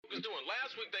is doing.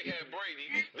 Last week they had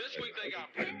Brady. This week they got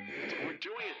Brady. We're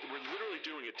literally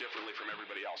doing it differently from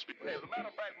everybody else. As a matter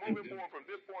of fact, moving forward from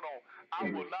this point on, I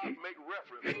will not make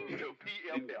reference to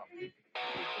PFF.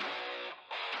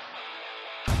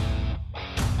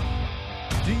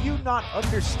 Do you not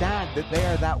understand that they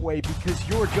are that way because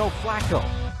you're Joe Flacco?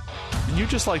 You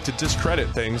just like to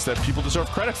discredit things that people deserve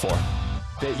credit for.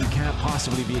 That you can't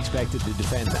possibly be expected to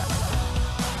defend that.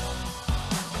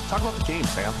 Talk about the game,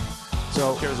 Sam.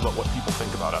 So, Who cares about what people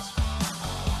think about us?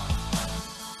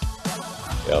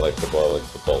 Yeah, I like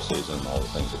football season and all the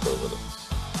things that go with it.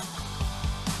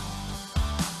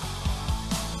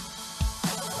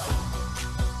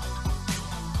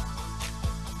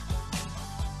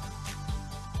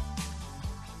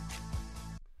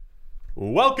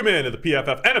 Welcome into the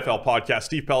PFF NFL podcast.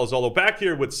 Steve Palazzolo back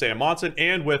here with Sam Monson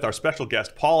and with our special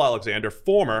guest, Paul Alexander,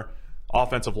 former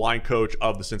offensive line coach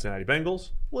of the Cincinnati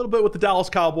Bengals, a little bit with the Dallas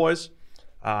Cowboys.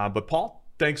 But Paul,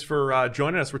 thanks for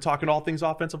joining us. We're talking all things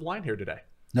offensive line here today.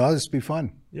 No, this will be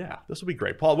fun. Yeah, this will be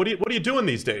great. Paul, what are you doing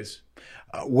these days?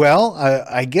 Well,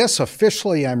 I guess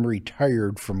officially I'm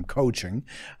retired from coaching,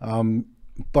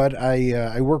 but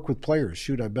I work with players.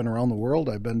 Shoot, I've been around the world.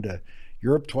 I've been to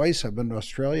Europe twice. I've been to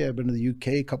Australia. I've been to the UK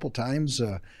a couple times,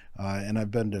 and I've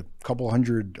been to a couple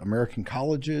hundred American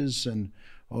colleges. And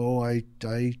I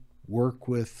work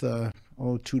with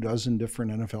 24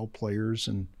 different NFL players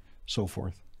and so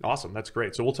forth. Awesome, that's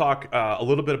great. So we'll talk a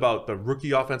little bit about the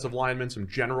rookie offensive linemen, some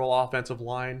general offensive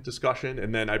line discussion,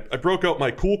 and then I broke out my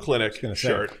Cool Clinic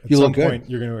shirt. You look good. Point,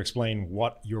 you're going to explain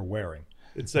what you're wearing.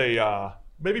 It's a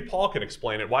maybe Paul can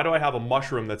explain it. Why do I have a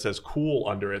mushroom that says "cool"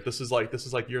 under it? This is like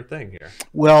your thing here.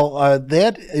 Well,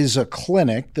 that is a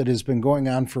clinic that has been going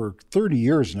on for 30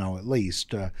 years now, at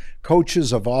least.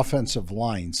 Coaches of Offensive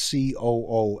Line,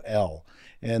 COOL.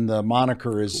 And the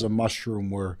moniker is a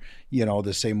mushroom where,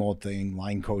 the same old thing,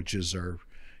 line coaches are,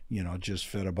 just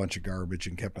fed a bunch of garbage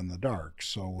and kept in the dark.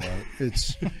 So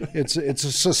it's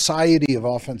a society of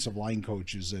offensive line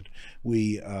coaches that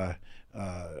we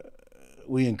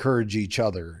encourage each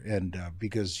other, and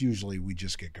because usually we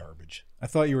just get garbage. I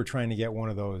thought you were trying to get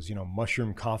one of those,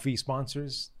 mushroom coffee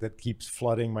sponsors that keeps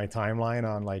flooding my timeline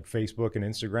on like Facebook and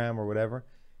Instagram or whatever.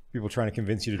 People trying to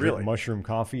convince you to drink mushroom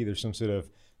coffee. There's some sort of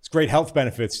it's great health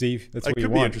benefits, Steve. That's what you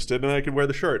want. I could be interested, and I could wear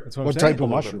the shirt. That's what type of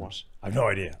mushrooms? I have no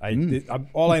idea.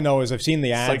 All I know is I've seen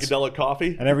the ads. Psychedelic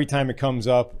coffee? And every time it comes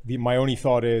up, my only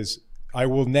thought is, I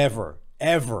will never,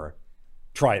 ever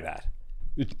try that.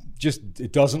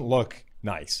 It doesn't look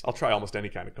nice. I'll try almost any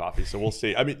kind of coffee, so we'll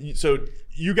see. I mean, so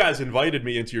you guys invited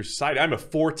me into your society. I'm a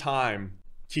 4-time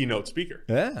keynote speaker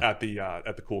at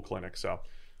the Cool Clinic, so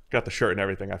got the shirt and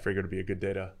everything. I figured it'd be a good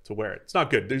day to wear it. It's not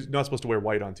good. You're not supposed to wear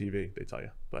white on TV, they tell you.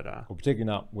 But well, particularly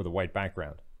not with a white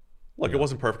background. Look, it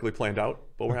wasn't perfectly planned out,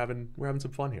 but we're having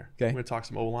some fun here. Okay. We're gonna talk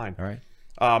some O-line. All right.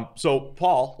 So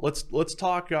Paul, let's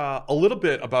talk a little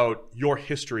bit about your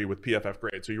history with PFF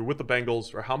grades. So you're with the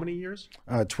Bengals for how many years?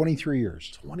 23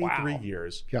 years. 23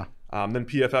 years. Yeah. Then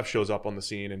PFF shows up on the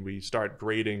scene, and we start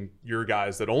grading your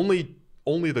guys that only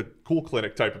the Cool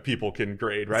Clinic type of people can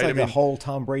grade, right? It's like the whole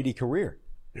Tom Brady career.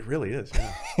 It really is.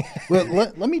 Yeah. Well,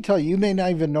 let me tell you, you may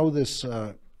not even know this.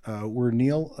 Where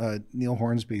Neil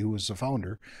Hornsby, who was the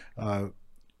founder,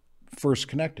 first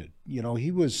connected.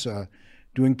 He was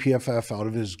doing PFF out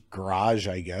of his garage,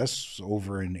 I guess,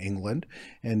 over in England,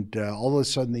 and all of a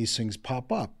sudden these things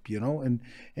pop up,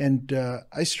 and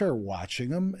I started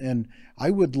watching them, and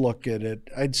I would look at it.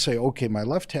 I'd say, okay, my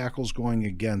left tackle's going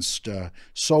against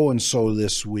so and so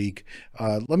this week.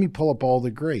 Let me pull up all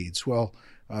the grades. Well.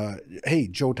 Hey,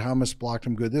 Joe Thomas blocked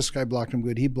him good. This guy blocked him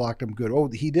good. He blocked him good. Oh,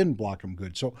 he didn't block him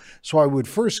good. So I would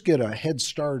first get a head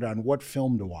start on what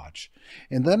film to watch.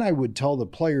 And then I would tell the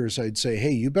players, I'd say,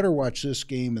 hey, you better watch this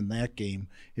game and that game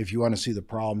if you want to see the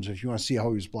problems. If you want to see how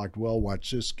he was blocked well,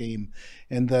 watch this game.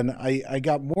 And then I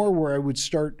got more where I would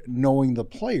start knowing the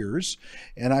players,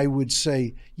 and I would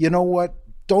say, you know what?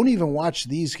 Don't even watch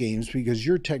these games because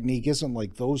your technique isn't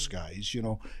like those guys,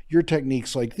 your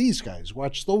technique's like these guys.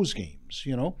 Watch those games,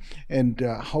 and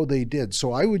how they did.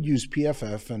 So I would use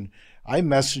PFF, and I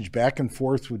messaged back and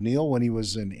forth with Neil when he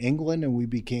was in England, and we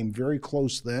became very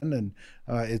close then, and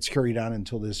it's carried on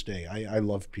until this day. I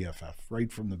love PFF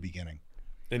right from the beginning.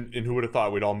 And who would have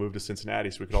thought we'd all move to Cincinnati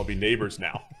so we could all be neighbors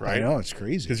now, right? I know, it's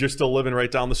crazy. Because you're still living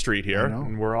right down the street here,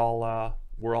 and we're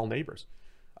all neighbors.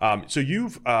 So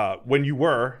you've when you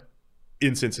were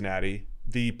in Cincinnati,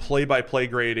 the play-by-play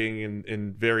grading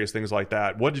and various things like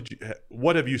that,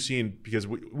 what have you seen? Because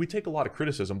we take a lot of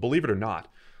criticism, believe it or not.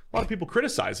 A lot of people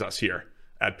criticize us here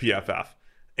at PFF,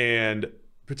 and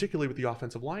particularly with the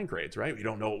offensive line grades, right? You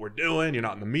don't know what we're doing. You're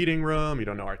not in the meeting room. You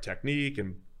don't know our technique.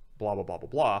 And blah, blah, blah, blah,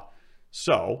 blah.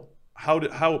 So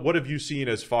what have you seen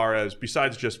as far as,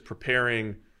 besides just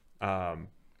preparing,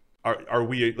 are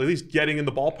we at least getting in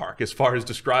the ballpark as far as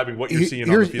describing what you're seeing on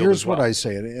the field? Here's what I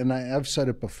say, and I've said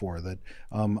it before, that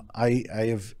I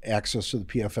have access to the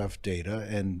PFF data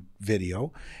and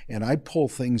video, and I pull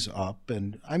things up,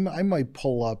 and I might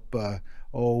pull up,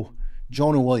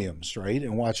 Jonah Williams, right,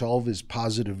 and watch all of his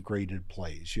positive graded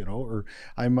plays, or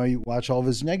I might watch all of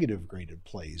his negative graded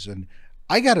plays, and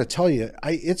I got to tell you,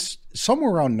 it's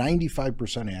somewhere around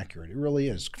 95% accurate. It really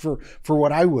is for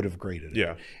what I would have graded it.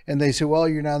 Yeah. And they say, well,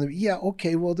 you're not. Yeah,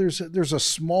 okay. Well, there's a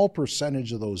small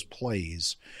percentage of those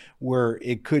plays where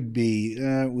it could be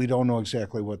we don't know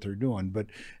exactly what they're doing. But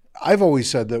I've always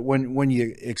said that when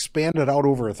you expand it out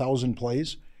over 1,000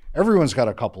 plays, everyone's got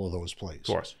a couple of those plays. Of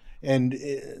course. And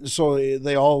so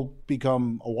they all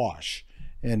become a wash.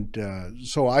 And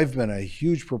so I've been a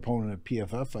huge proponent of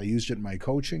PFF. I used it in my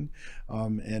coaching,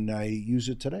 and I use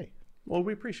it today. Well,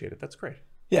 we appreciate it. That's great.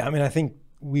 Yeah, I mean, I think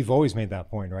we've always made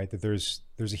that point, right? That there's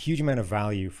a huge amount of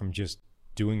value from just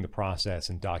doing the process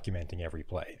and documenting every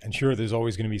play. And sure, there's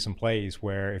always going to be some plays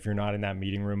where if you're not in that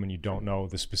meeting room and you don't know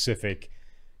the specific,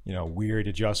 weird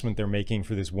adjustment they're making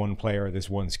for this one player or this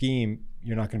one scheme,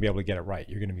 you're not going to be able to get it right.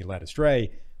 You're going to be led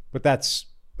astray. But that's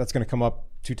going to come up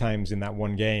 2 times in that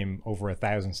one game over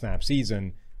 1,000 snap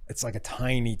season. It's like a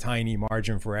tiny, tiny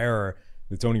margin for error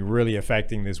that's only really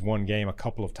affecting this one game a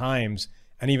couple of times.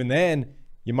 And even then,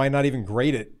 you might not even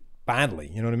grade it badly.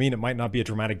 You know what I mean? It might not be a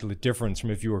dramatic difference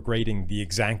from if you were grading the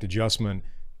exact adjustment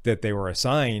that they were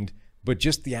assigned, but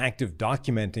just the act of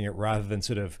documenting it rather than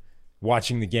sort of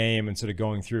watching the game and sort of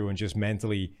going through and just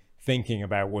mentally thinking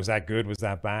about, was that good? Was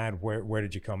that bad? Where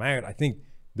did you come out? I think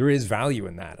there is value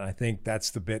in that. And I think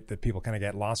that's the bit that people kind of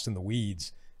get lost in the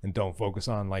weeds and don't focus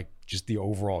on, like just the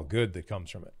overall good that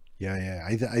comes from it. Yeah.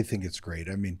 I think it's great.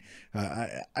 I mean,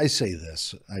 I say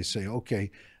this. I say,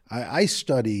 okay, I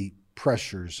study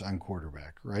pressures on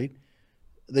quarterback, right?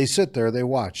 They sit there, they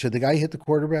watch. Did the guy hit the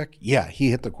quarterback? Yeah, he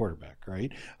hit the quarterback,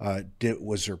 right?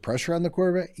 Was there pressure on the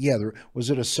quarterback? Yeah. Was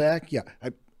it a sack? Yeah.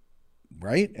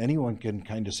 Right? Anyone can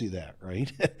kind of see that,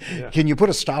 right? Yeah. Can you put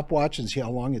a stopwatch and see how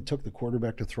long it took the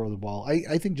quarterback to throw the ball?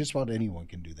 I think just about anyone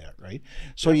can do that, right?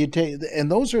 So you take,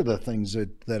 and those are the things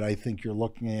that I think you're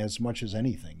looking at as much as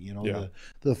anything,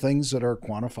 the things that are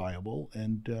quantifiable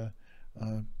and,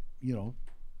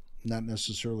 not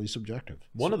necessarily subjective.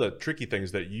 One of the tricky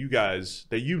things that you guys,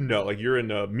 like you're in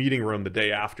a meeting room the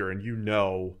day after and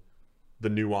the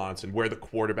nuance and where the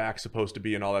quarterback's supposed to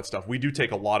be and all that stuff. We do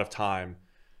take a lot of time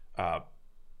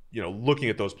looking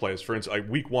at those plays. For instance, like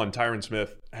week 1, Tyron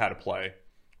Smith had a play.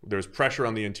 There's pressure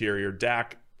on the interior.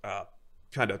 Dak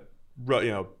kind of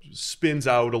spins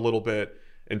out a little bit,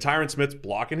 and Tyron Smith's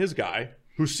blocking his guy,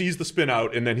 who sees the spin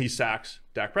out, and then he sacks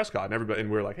Dak Prescott.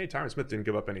 And we're like, hey, Tyron Smith didn't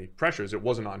give up any pressures. It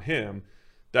wasn't on him.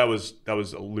 That was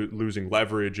losing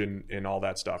leverage and all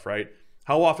that stuff, right?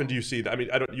 How often do you see that? I mean,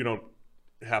 you don't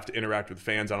have to interact with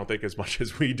fans, I don't think, as much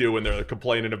as we do when they're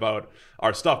complaining about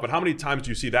our stuff. But how many times do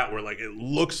you see that where like it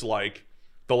looks like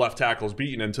the left tackle's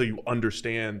beaten until you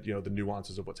understand, the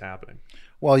nuances of what's happening?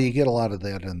 Well, you get a lot of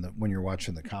that when you're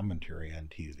watching the commentary on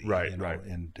TV. Right, right.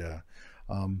 And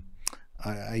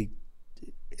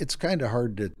it's kind of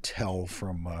hard to tell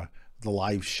from the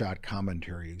live shot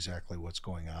commentary exactly what's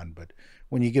going on. But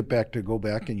when you go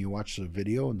back and you watch the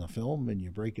video and the film and you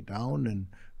break it down, and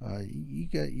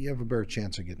you have a better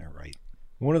chance of getting it right.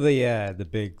 One of the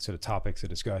big sort of topics of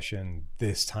discussion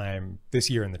this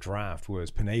year in the draft was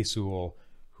Penei Sewell,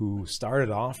 who started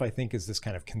off, I think, as this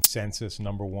kind of consensus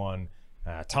number 1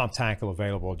 top tackle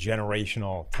available,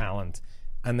 generational talent,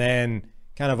 and then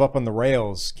kind of up on the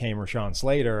rails came Rashawn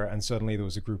Slater, and suddenly there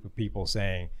was a group of people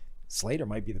saying Slater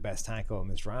might be the best tackle in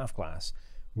this draft class.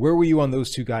 Where were you on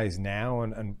those 2 guys now?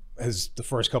 And has the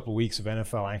first couple of weeks of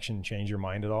NFL action changed your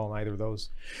mind at all on either of those?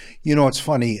 It's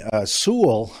funny.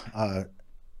 Sewell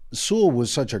was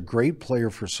such a great player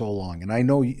for so long. And I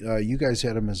know you guys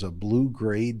had him as a blue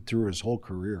grade through his whole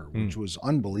career, which was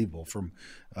unbelievable from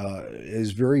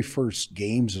his very first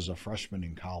games as a freshman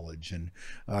in college. And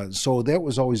so that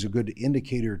was always a good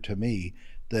indicator to me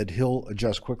that he'll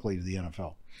adjust quickly to the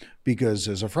NFL, because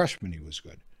as a freshman, he was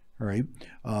good. Right.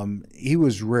 He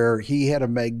was rare. He had a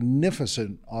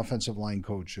magnificent offensive line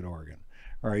coach at Oregon,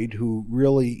 right, who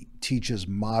really teaches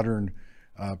modern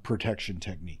protection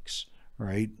techniques,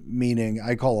 right? Meaning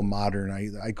I call them modern,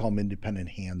 I call them independent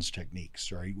hands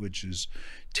techniques, right? Which is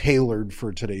tailored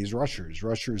for today's rushers.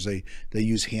 Rushers, they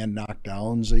use hand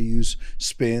knockdowns, they use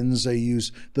spins, they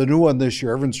use the new one this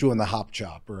year. Everyone's doing the hop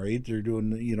chop, right? They're doing,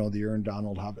 the Aaron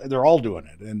Donald hop. They're all doing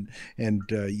it, and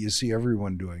you see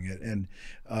everyone doing it. And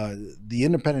the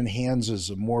independent hands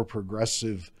is a more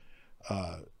progressive,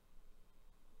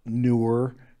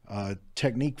 newer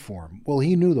technique form. Well,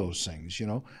 he knew those things,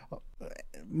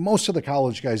 Most of the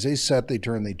college guys, they set, they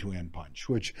turn, they two-hand punch,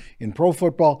 which in pro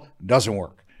football doesn't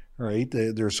work, right?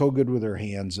 They're so good with their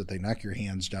hands that they knock your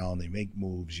hands down, they make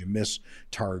moves, you miss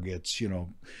targets,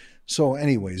 So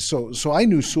anyways, so I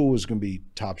knew Sewell was going to be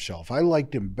top shelf. I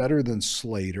liked him better than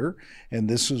Slater, and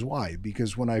this is why.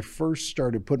 Because when I first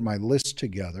started putting my list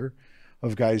together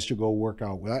of guys to go work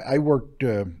out with,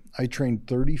 I trained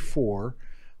 34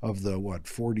 of the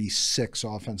 46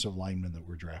 offensive linemen that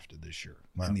were drafted this year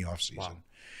in the offseason. Wow.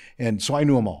 And so I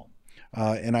knew them all.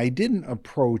 And I didn't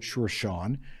approach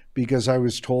Rashawn because I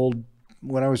was told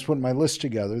when I was putting my list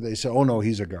together, they said, oh no,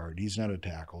 he's a guard. He's not a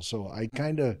tackle. So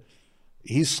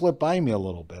he slipped by me a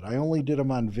little bit. I only did him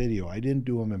on video. I didn't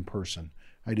do him in person.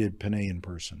 I did Penei in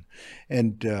person.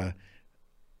 And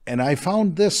I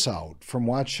found this out from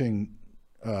watching.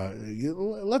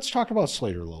 Let's talk about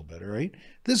Slater a little bit, all right?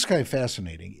 This is kind of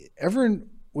fascinating. Everyone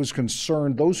was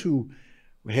concerned, those who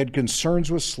had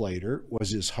concerns with Slater,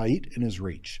 was his height and his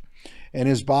reach. And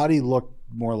his body looked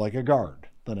more like a guard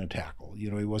than a tackle. He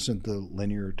wasn't the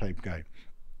linear type guy.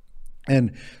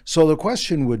 And so the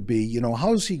question would be,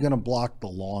 how's he going to block the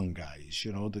long guys,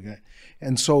 the guy.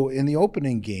 And so in the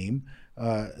opening game,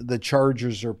 the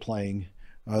Chargers are playing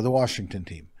the Washington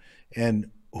team. And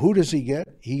who does he get?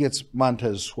 He gets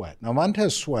Montez Sweat. Now,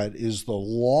 Montez Sweat is the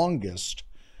longest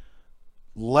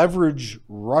leverage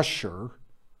rusher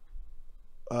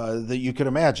that you could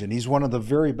imagine. He's one of the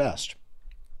very best.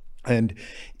 And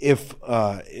if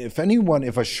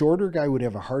a shorter guy would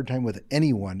have a hard time with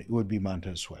anyone, it would be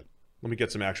Montez Sweat. Let me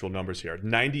get some actual numbers here.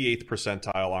 98th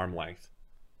percentile arm length,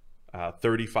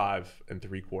 35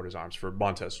 3/4 arms for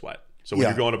Montez Sweat. So when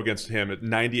you're going up against him at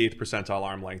 98th percentile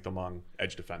arm length among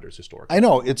edge defenders historically. I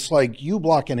know. It's like you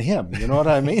blocking him. You know what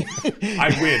I mean?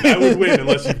 I would win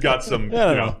unless you've got some,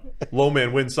 low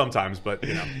man wins sometimes, but,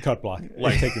 Cut block.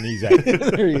 Like take the knees out.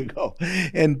 There you go.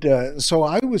 And so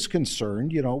I was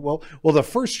concerned, well, the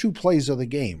first two plays of the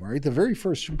game, right? The very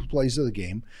first two plays of the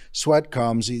game, Sweat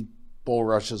comes, he bull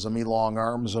rushes him, he long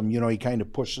arms him, he kind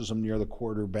of pushes him near the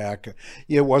quarterback.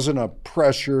 It wasn't a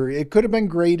pressure. It could have been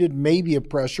graded maybe a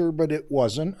pressure, but it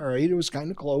wasn't, all right? It was kind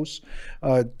of close.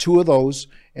 Two of those,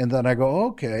 and then I go,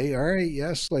 okay, all right,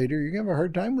 yes, Slater, you're going to have a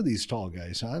hard time with these tall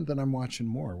guys, huh? And then I'm watching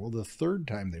more. Well, the third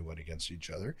time they went against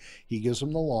each other, he gives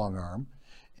him the long arm,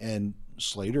 and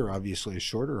Slater, obviously a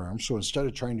shorter arm, so instead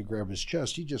of trying to grab his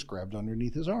chest, he just grabbed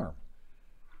underneath his arm,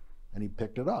 and he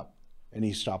picked it up, and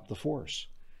he stopped the force.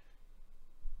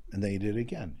 And then he did it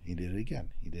again. He did it again.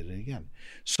 He did it again.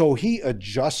 So he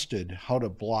adjusted how to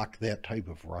block that type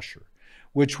of rusher,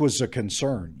 which was a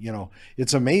concern.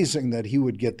 It's amazing that he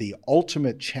would get the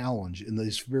ultimate challenge in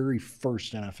this very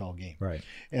first NFL game. Right.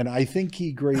 And I think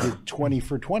he graded 20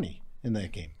 for 20 in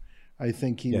that game. I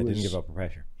think he didn't give up the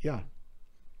pressure. Yeah.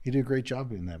 He did a great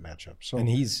job in that matchup. So and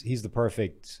he's the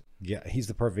perfect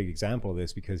example of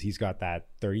this because he's got that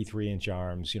 33-inch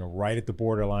arms, right at the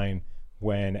borderline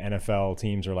when NFL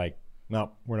teams are like, no,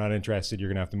 we're not interested. You're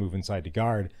going to have to move inside to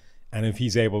guard. And if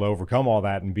he's able to overcome all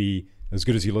that and be as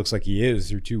good as he looks like he is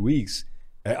through 2 weeks,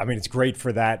 I mean, it's great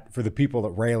for the people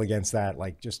that rail against that,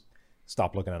 like just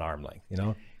stop looking at arm length,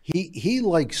 He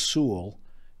like Sewell,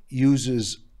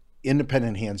 uses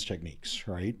independent hands techniques,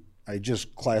 right? I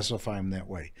just classify him that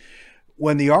way.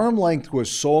 When the arm length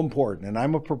was so important, and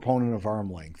I'm a proponent of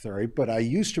arm length, all right, but I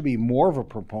used to be more of a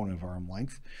proponent of arm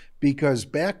length because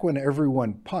back when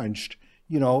everyone punched,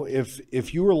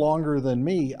 if you were longer than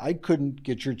me, I couldn't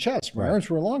get your chest. My arms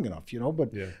were long enough,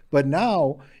 but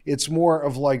now it's more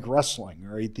of like wrestling,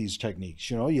 right? These techniques,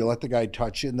 you let the guy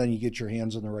touch you and then you get your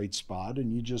hands in the right spot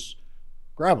and you just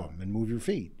grab them and move your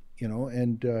feet,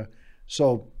 and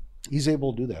so he's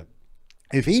able to do that.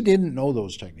 If he didn't know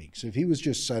those techniques, if he was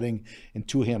just setting and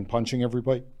two-hand punching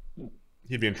everybody,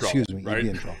 he'd be in trouble. Right? He'd be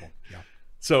in trouble. Yeah.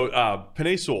 So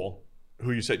Penei Sewell,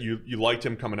 who you said you liked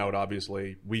him coming out,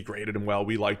 obviously. We graded him well.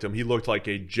 We liked him. He looked like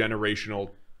a generational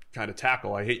kind of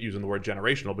tackle. I hate using the word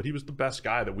generational, but he was the best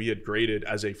guy that we had graded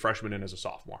as a freshman and as a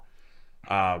sophomore.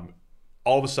 All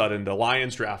of a sudden, the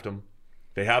Lions draft him.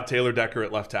 They have Taylor Decker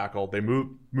at left tackle. They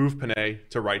move Penei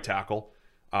to right tackle.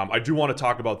 I do want to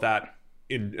talk about that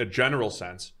in a general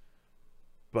sense.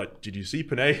 But did you see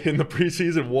Penei in the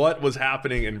preseason? What was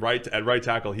happening at right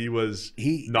tackle? He was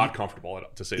not comfortable,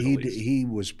 to say the least. He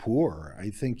was poor.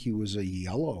 I think he was a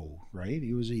yellow, right?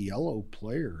 He was a yellow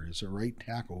player as a right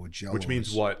tackle with yellow. Which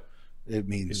means what? It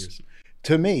means,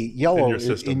 to me, yellow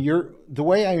the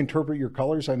way I interpret your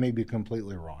colors, I may be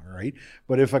completely wrong, right?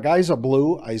 But if a guy's a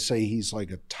blue, I say he's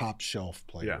like a top shelf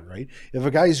player, right? If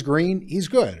a guy's green, he's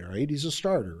good, right? He's a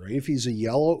starter, right? If he's a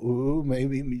yellow,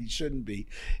 maybe he shouldn't be.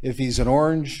 If he's an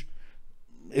orange,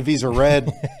 if he's a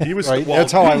red, he was. Right?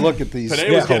 That's how I look at these.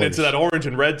 Penei was getting into that orange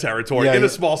and red territory in a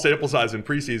small sample size in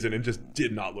preseason and just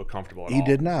did not look comfortable at all. He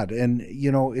did not, and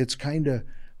it's kind of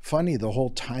funny, the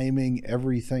whole timing,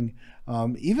 everything.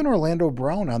 Even Orlando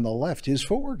Brown on the left, his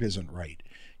footwork isn't right.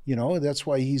 That's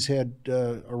why he's had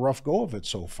a rough go of it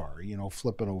so far,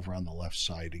 flipping over on the left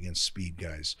side against speed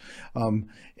guys. And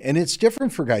it's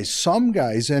different for guys. Some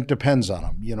guys, and it depends on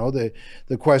them.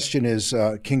 The question is,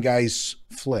 can guys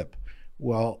flip?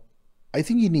 Well, I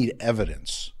think you need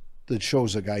evidence that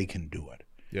shows a guy can do it.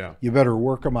 Yeah. You better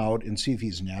work him out and see if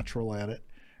he's natural at it.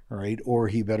 All right, or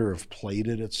he better have played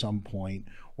it at some point,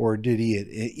 or did he,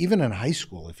 even in high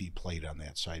school, if he played on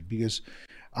that side? Because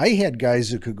I had guys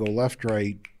that could go left,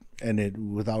 right,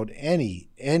 and without any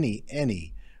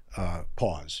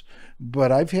pause.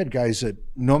 But I've had guys that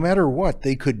no matter what,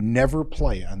 they could never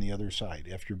play on the other side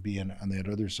after being on that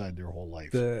other side their whole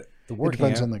life. The it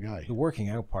depends on the guy. The working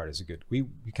out part is a good. We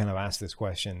kind of asked this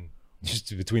question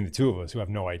just between the two of us who have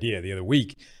no idea the other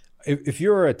week. If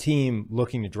you're a team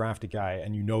looking to draft a guy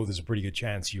and there's a pretty good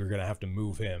chance you're going to have to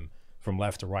move him from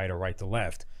left to right or right to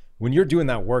left, when you're doing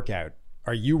that workout,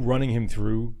 are you running him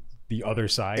through the other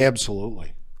side?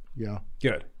 Absolutely. Yeah.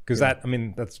 Good. Because that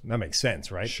makes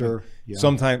sense, right? Sure. Yeah.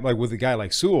 Sometimes, like with a guy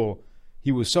like Sewell,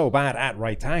 he was so bad at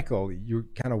right tackle, you're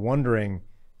kind of wondering,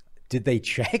 did they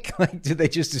check? Like, did they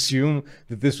just assume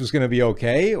that this was going to be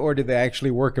okay, or did they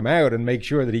actually work him out and make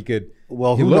sure that he could?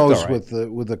 Well, who knows with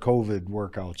the COVID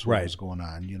workouts what was going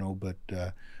on, But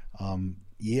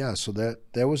so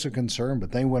that was a concern.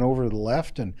 But they went over to the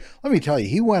left, and let me tell you,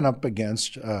 he went up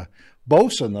against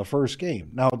Bosa in the first game.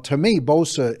 Now, to me,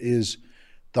 Bosa is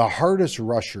the hardest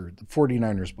rusher. The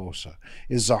 49ers Bosa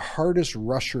is the hardest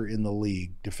rusher in the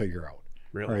league to figure out.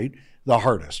 Really? Right? The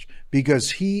hardest, because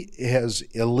he has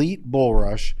elite bull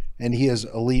rush and he has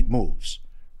elite moves,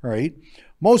 right?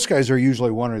 Most guys are usually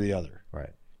one or the other.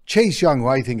 Right. Chase Young, who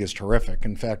I think is terrific.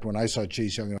 In fact, when I saw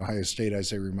Chase Young at Ohio State, I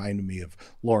say reminded me of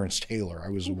Lawrence Taylor. I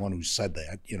was the one who said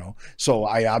that, So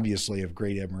I obviously have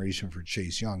great admiration for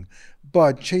Chase Young.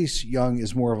 But Chase Young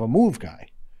is more of a move guy.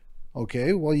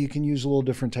 Okay, well, you can use a little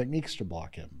different techniques to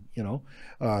block him.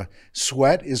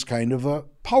 Sweat is kind of a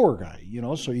power guy,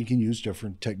 so you can use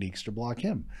different techniques to block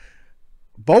him.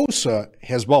 Bosa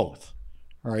has both.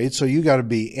 All right, so you got to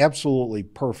be absolutely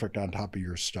perfect on top of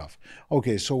your stuff.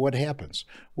 Okay, so what happens?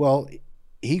 Well,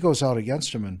 he goes out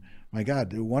against him, and my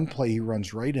God, one play he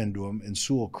runs right into him, and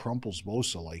Sewell crumples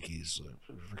Bosa like he's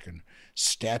a freaking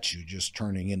statue just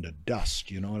turning into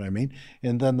dust. You know what I mean?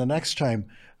 And then the next time,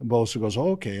 Bosa goes,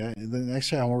 the next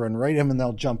time I'll run right at him, and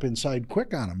they'll jump inside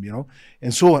quick on him,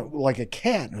 And Sewell, like a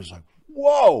cat, and it was like,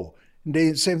 whoa!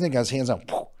 And same thing, got his hands out,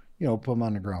 put him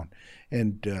on the ground.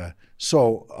 And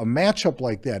so a matchup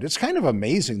like that, it's kind of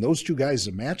amazing. Those two guys,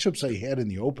 the matchups they had in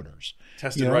the openers.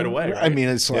 Tested right away, right? I mean,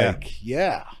 it's like,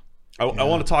 I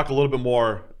want to talk a little bit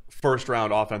more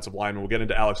first-round offensive lineman. We'll get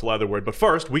into Alex Leatherwood. But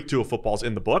first, Week 2 of football's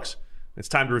in the books. It's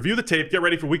time to review the tape, get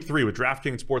ready for Week 3 with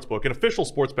DraftKings Sportsbook, an official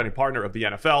sports betting partner of the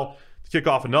NFL. To kick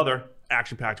off another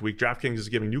action-packed week, DraftKings is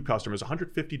giving new customers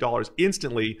 $150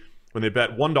 instantly when they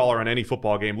bet $1 on any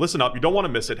football game. Listen up, you don't want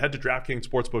to miss it. Head to DraftKings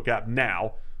Sportsbook app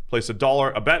now. Place a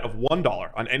bet of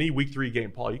 $1 on any Week 3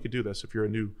 game. Paul, you could do this if you're a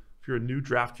new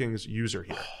DraftKings user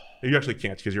here. You actually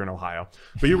can't because you're in Ohio.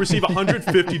 But you receive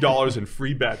 $150 in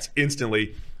free bets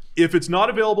instantly. If it's not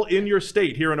available in your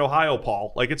state here in Ohio,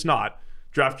 Paul, like it's not,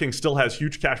 DraftKings still has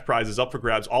huge cash prizes up for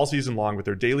grabs all season long with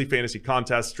their daily fantasy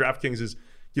contests. DraftKings is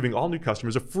giving all new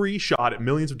customers a free shot at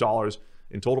millions of dollars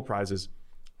in total prizes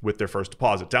with their first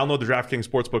deposit. Download the DraftKings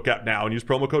Sportsbook app now and use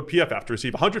promo code PFF to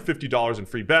receive $150 in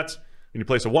free bets. When you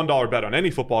place a $1 bet on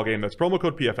any football game, that's promo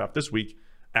code PFF this week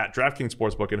at DraftKings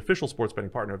Sportsbook, an official sports betting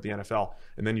partner of the NFL.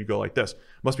 And then you go like this.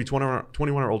 Must be 21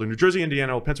 or older. New Jersey,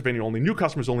 Indiana, Pennsylvania only. New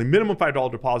customers only. Minimum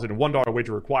 $5 deposit and $1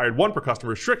 wager required. One per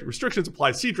customer. Restrictions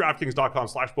apply. See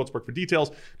DraftKings.com/sportsbook for details.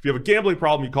 If you have a gambling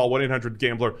problem, you call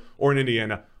 1-800-GAMBLER or in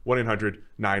Indiana,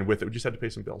 1-800-9-WITH-IT. We just had to pay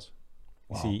some bills.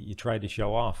 Wow. See, you tried to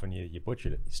show off and you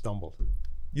butchered it. You stumbled.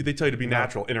 They tell you to be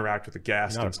natural, interact with the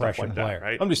guest and stuff like that,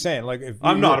 right? I'm just saying, like, if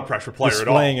I'm not a pressure player at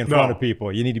all. Displaying in front of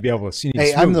people, you need to be able to see.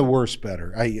 Hey, I'm the worst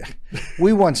better.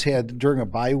 We once had, during a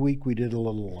bye week, we did a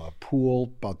little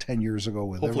pool about 10 years ago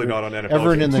with hopefully not on NFL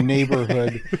everyone in the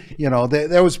neighborhood. You know,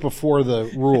 that was before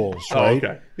the rules, right? Oh,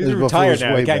 okay. He's retired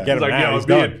now. You can't get him now. He's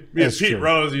done. Me and Pete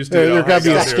Rose used to. There got to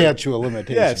be a statute of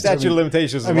limitations. Yeah, statute of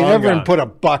limitations. I mean, everyone put a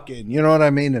buck in. You know what I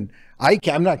mean? And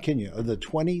I'm not kidding you. Of the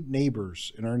 20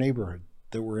 neighbors in our neighborhood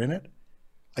that were in it,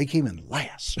 I came in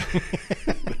last.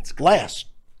 Last.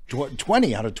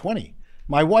 20 out of 20.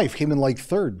 My wife came in like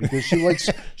third because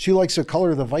she likes the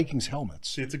color of the Vikings helmets.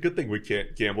 See, it's a good thing we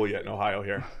can't gamble yet in Ohio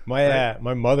here.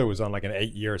 My mother was on like an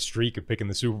 8-year streak of picking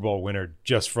the Super Bowl winner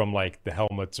just from like the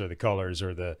helmets or the colors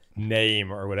or the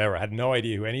name or whatever. I had no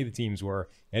idea who any of the teams were,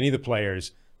 any of the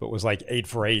players, but was like 8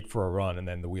 for 8 for a run, and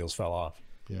then the wheels fell off.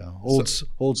 Yeah,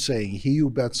 old saying: "He who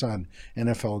bets on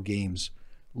NFL games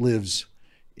lives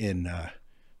in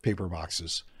paper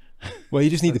boxes." Well, you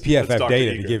just need the PFF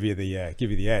data to give you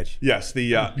the edge. Yes,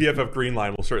 the PFF Green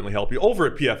Line will certainly help you. Over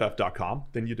at pff.com,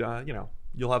 then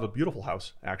you'll have a beautiful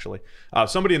house, actually.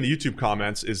 Somebody in the YouTube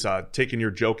comments is taking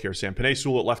your joke here, Sam. Penei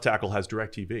Sewell at left tackle has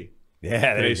DirecTV. Yeah,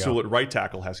 there you Penei go. Sewell at right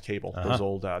tackle has cable. Those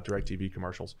old DirecTV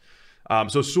commercials.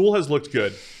 So Sewell has looked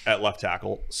good at left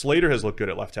tackle. Slater has looked good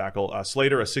at left tackle.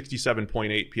 Slater, a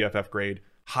 67.8 PFF grade,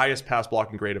 highest pass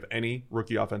blocking grade of any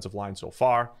rookie offensive line so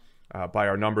far. By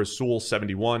our numbers, Sewell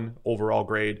 71 overall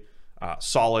grade,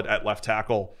 solid at left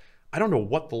tackle. I don't know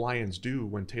what the Lions do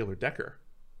when Taylor Decker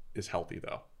is healthy,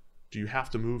 though. Do you have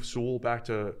to move Sewell back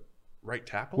to right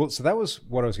tackle? Well, so that was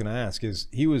what I was going to ask. Is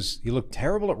he looked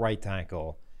terrible at right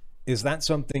tackle? Is that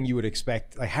something you would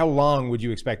expect? Like, how long would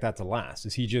you expect that to last?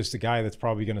 Is he just a guy that's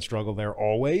probably going to struggle there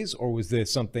always, or was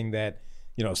this something that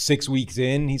 6 weeks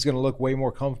in he's going to look way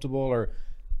more comfortable? Or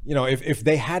if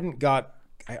they hadn't got,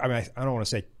 I mean, I don't want to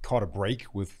say caught a break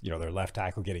with their left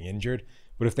tackle getting injured,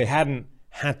 but if they hadn't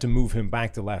had to move him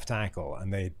back to left tackle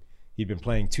and he'd been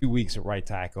playing 2 weeks at right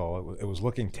tackle, it was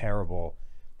looking terrible.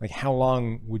 Like, how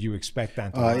long would you expect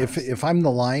that to last? If I'm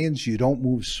the Lions, you don't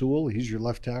move Sewell. He's your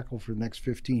left tackle for the next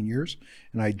 15 years,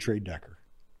 and I'd trade Decker.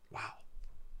 Wow.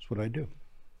 That's what I do.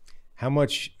 How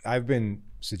much I've been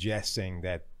suggesting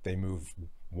that they move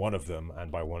one of them,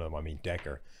 and by one of them I mean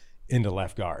Decker, into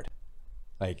left guard.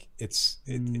 Like,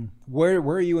 where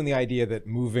are you in the idea that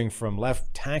moving from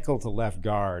left tackle to left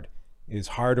guard is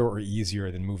harder or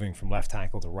easier than moving from left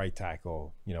tackle to right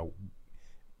tackle,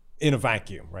 in a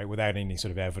vacuum, right, without any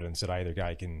sort of evidence that either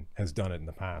guy has done it in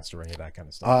the past or any of that kind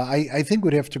of stuff? I think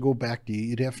we'd have to go back to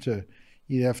you'd have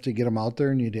to get him out there,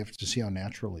 and you'd have to see how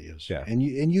natural he is. Yeah. And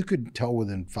you could tell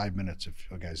within 5 minutes if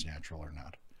a guy's natural or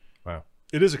not. Wow.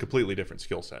 It is a completely different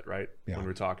skill set, right? Yeah. When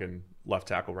we're talking left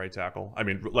tackle, right tackle. I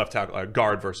mean, left tackle,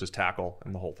 guard versus tackle,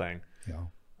 and the whole thing.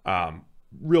 Yeah.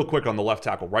 Real quick on the left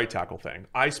tackle, right tackle thing.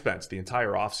 I spent the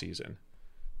entire offseason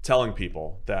telling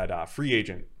people that free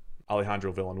agent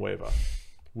Alejandro Villanueva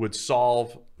would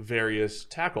solve various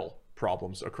tackle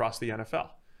problems across the NFL.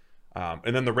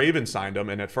 And then the Ravens signed him,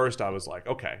 and at first I was like,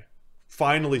 okay,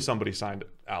 finally somebody signed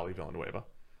Ali Villanueva.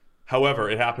 However,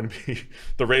 it happened to be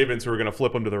the Ravens who were going to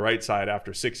flip him to the right side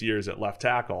after 6 years at left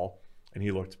tackle, and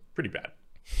he looked pretty bad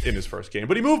in his first game.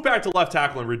 But he moved back to left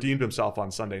tackle and redeemed himself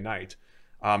on Sunday night.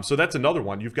 So that's another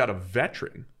one. You've got a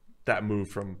veteran that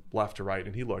moved from left to right,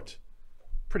 and he looked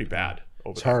pretty bad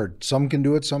over It's there. hard. Some can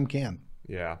do it, some can't.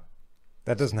 Yeah.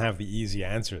 That doesn't have the easy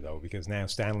answer, though, because now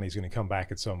Stanley's going to come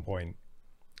back at some point.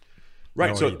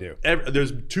 Right. So you do.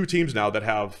 There's two teams now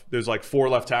that there's like 4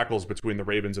 left tackles between the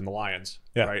Ravens and the Lions.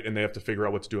 Yeah. Right. And they have to figure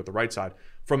out what to do at the right side.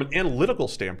 From an analytical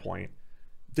standpoint,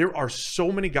 there are so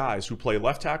many guys who play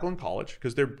left tackle in college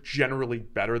because they're generally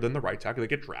better than the right tackle. They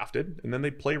get drafted and then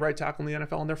they play right tackle in the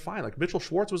NFL and they're fine. Like Mitchell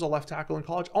Schwartz was a left tackle in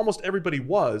college. Almost everybody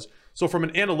was. So from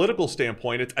an analytical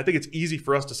standpoint, I think it's easy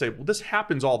for us to say, well, this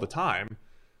happens all the time.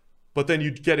 But then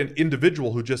you get an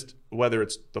individual who just, whether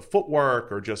it's the footwork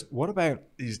or just what about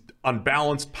he's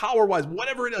unbalanced power-wise,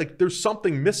 whatever it is, like there's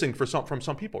something missing from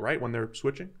some people, right, when they're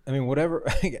switching. I mean, whatever.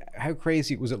 How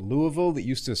crazy was it? Louisville that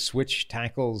used to switch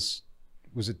tackles.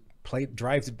 Was it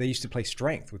drive? They used to play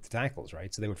strength with the tackles,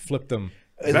 right? So they would flip them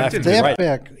left and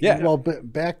right. Well,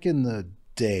 back in the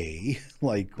day,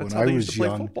 like That's when how I they used was to play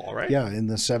young, football, right? Yeah, in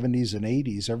the 70s and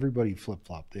 80s, everybody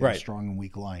flip-flopped. They had Right. a strong and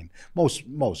weak line. Most,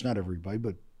 not everybody,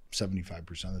 but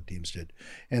 75% of the teams did.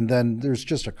 And then there's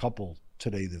just a couple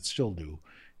today that still do.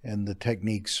 And the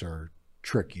techniques are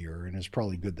trickier, and it's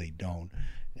probably good they don't.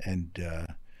 And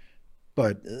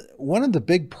but one of the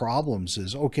big problems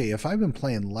is, okay, if I've been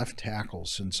playing left tackle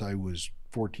since I was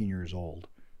 14 years old,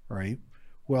 right?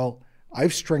 Well,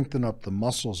 I've strengthened up the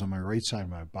muscles on my right side of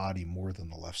my body more than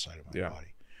the left side of my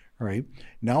body. All right.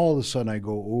 Now all of a sudden I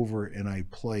go over and I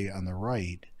play on the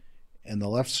right, and the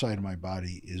left side of my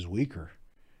body is weaker.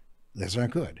 That's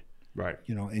not good. Right.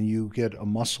 You know, and you get a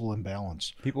muscle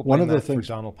imbalance. People blame that for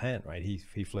Donald Penn, right?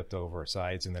 He flipped over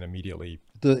sides and then immediately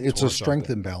it's a strength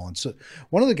imbalance.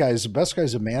 One of the guys, the best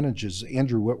guys that manages,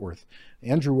 Andrew Whitworth.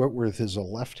 Andrew Whitworth is a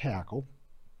left tackle.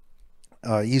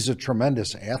 He's a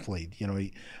tremendous athlete.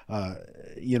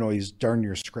 He's darn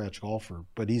near scratch golfer,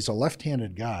 but he's a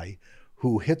left-handed guy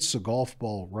who hits the golf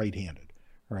ball right-handed,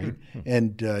 right?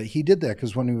 And he did that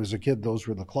because when he was a kid, those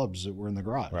were the clubs that were in the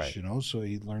garage, right. So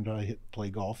he learned how to play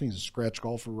golf. He's a scratch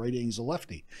golfer, right? He's a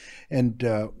lefty. And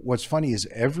what's funny is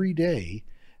every day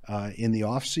in the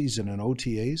off-season and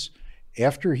OTAs,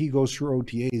 after he goes through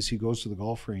OTAs, he goes to the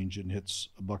golf range and hits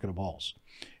a bucket of balls.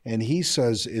 And he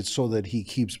says it's so that he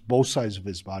keeps both sides of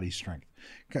his body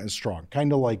strong.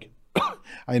 Kind of like,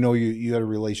 I know you had a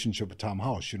relationship with Tom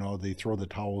House. They throw the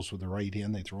towels with the right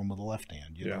hand, they throw them with the left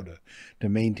hand, to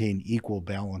maintain equal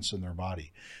balance in their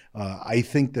body. I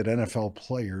think that NFL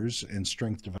players and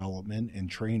strength development and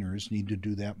trainers need to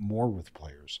do that more with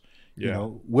players.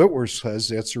 Whitworth says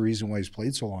that's the reason why he's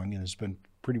played so long and has been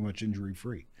pretty much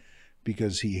injury-free,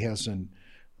 because he hasn't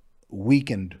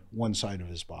weakened one side of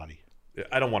his body.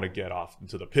 I don't want to get off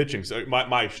into the pitching. So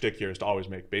my shtick here is to always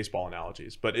make baseball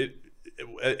analogies, but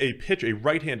a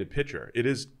right-handed pitcher, it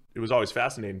was always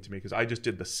fascinating to me because I just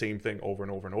did the same thing over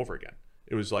and over and over again.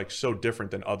 It was like so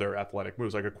different than other athletic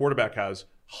moves. Like a quarterback has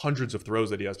hundreds of throws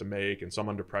that he has to make, and some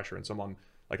under pressure, and some on,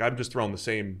 like I'm just throwing the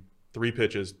same 3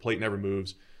 pitches, plate never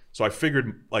moves. So I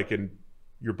figured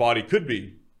your body could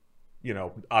be,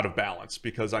 out of balance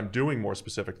because I'm doing more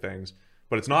specific things.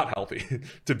 But it's not healthy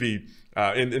to be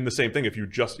in the same thing. If you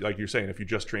just, like you're saying, if you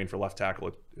just train for left tackle,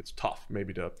 it's tough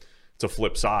maybe to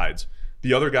flip sides.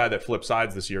 The other guy that flipped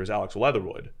sides this year is Alex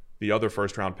Leatherwood, the other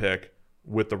first-round pick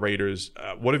with the Raiders.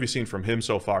 What have you seen from him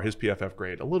so far? His PFF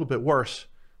grade a little bit worse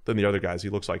than the other guys. He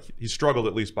looks like he's struggled,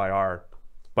 at least by our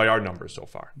numbers so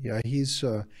far. Yeah, he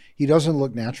doesn't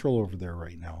look natural over there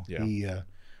right now. Yeah.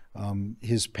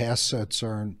 His pass sets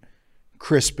aren't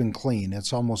crisp and clean.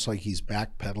 It's almost like he's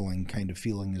backpedaling, kind of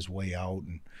feeling his way out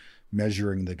and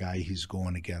measuring the guy he's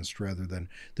going against, rather than,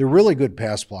 they're really good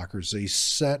pass blockers. They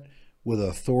set with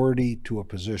authority to a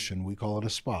position, we call it a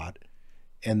spot,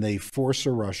 and they force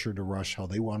a rusher to rush how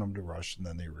they want him to rush, and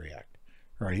then they react,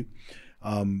 right?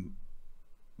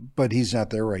 But he's not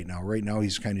there right now. Right now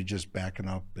he's kind of just backing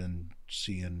up and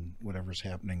seeing whatever's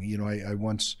happening. I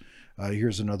once,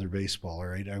 here's another baseball,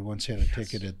 right? I once had a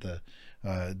ticket at the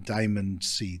diamond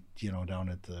seat, down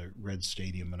at the Red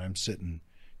Stadium, and I'm sitting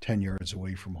 10 yards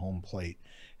away from home plate.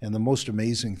 And the most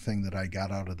amazing thing that I got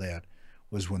out of that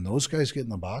was when those guys get in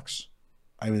the box,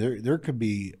 I mean, there could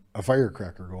be a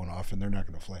firecracker going off and they're not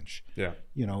going to flinch. Yeah.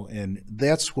 And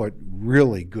that's what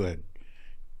really good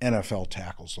NFL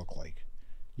tackles look like,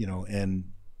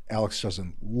 and Alex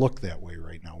doesn't look that way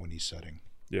right now when he's setting.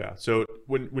 Yeah. So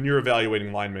when you're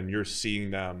evaluating linemen, you're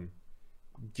seeing them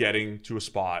getting to a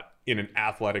spot in an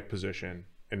athletic position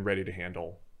and ready to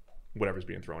handle whatever's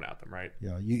being thrown at them, right?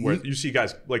 Yeah. You see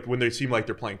guys, like when they seem like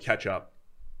they're playing catch up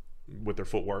with their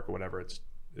footwork or whatever,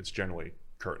 it's generally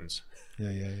curtains.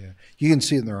 Yeah. You can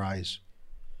see it in their eyes.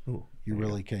 Ooh, you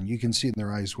really can. You can see in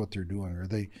their eyes what they're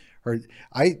doing.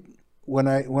 When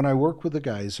I work with the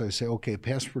guys, I say, okay,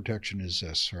 pass protection is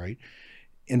this, right?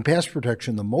 In pass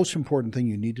protection, the most important thing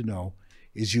you need to know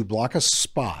is you block a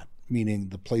spot, meaning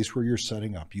the place where you're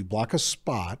setting up. You block a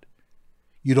spot,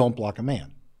 you don't block a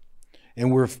man.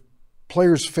 And where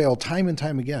players fail time and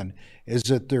time again is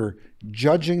that they're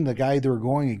judging the guy they're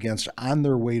going against on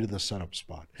their way to the setup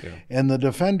spot. Yeah. And the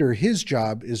defender, his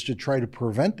job is to try to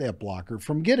prevent that blocker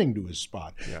from getting to his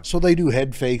spot. Yeah. So they do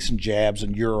head fakes and jabs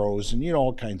and euros and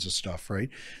all kinds of stuff, right?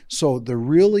 So the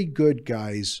really good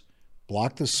guys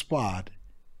block the spot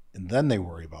and then they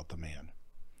worry about the man.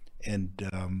 And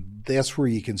that's where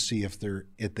you can see if they're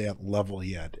at that level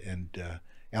yet. And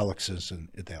Alex isn't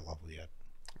at that level yet.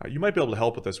 You might be able to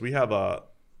help with this. We have a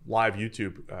live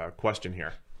YouTube question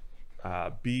here.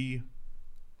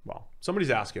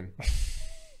 Somebody's asking.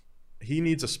 He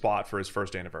needs a spot for his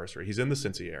first anniversary. He's in the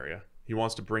Cincy area. He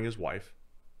wants to bring his wife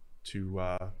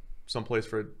to someplace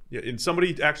and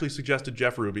somebody actually suggested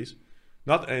Jeff Ruby's.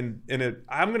 I'm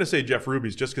going to say Jeff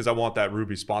Ruby's just because I want that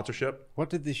Ruby sponsorship. What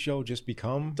did this show just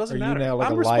become? Doesn't matter. You now like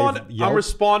I'm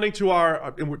responding to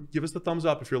our. Give us the thumbs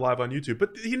up if you're live on YouTube.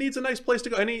 But he needs a nice place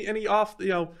to go. Any off.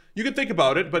 You can think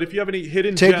about it. But if you have any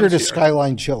hidden take her to here,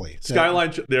 Skyline Chili.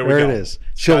 Skyline. There we go. There it is.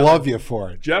 She'll love you for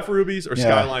it. Jeff Ruby's or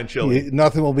Skyline Chili.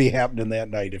 Nothing will be happening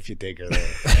that night if you take her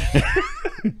there.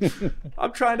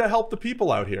 I'm trying to help the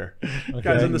people out here. Okay.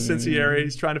 Guys in the Cincy area,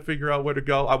 he's trying to figure out where to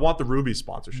go. I want the Ruby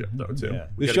sponsorship though too. Yeah.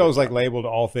 This show's like labeled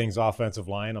all things offensive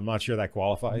line. I'm not sure that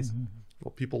qualifies.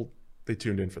 Well, people, they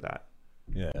tuned in for that.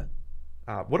 Yeah.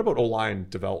 What about O-line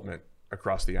development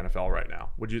across the NFL right now?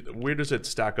 Where does it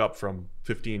stack up from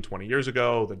 15, 20 years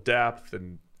ago? The depth,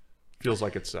 and feels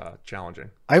like it's challenging.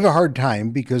 I have a hard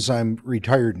time because I'm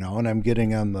retired now and I'm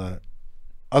getting on the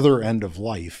other end of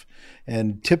life.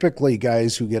 And typically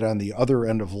guys who get on the other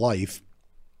end of life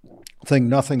think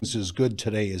nothing's as good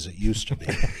today as it used to be.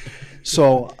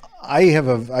 So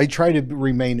I try to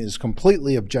remain as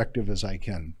completely objective as I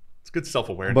can. It's good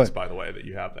self-awareness, by the way, that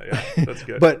you have that. Yeah, that's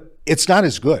good. But it's not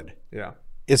as good. Yeah.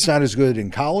 It's not as good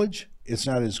in college. It's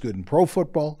not as good in pro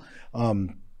football.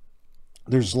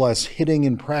 There's less hitting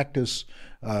in practice.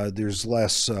 There's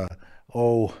less,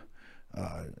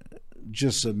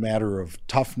 just a matter of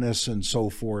toughness and so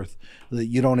forth. That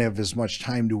you don't have as much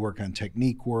time to work on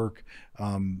technique work.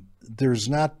 There's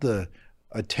not the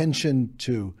attention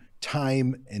to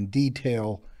time and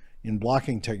detail in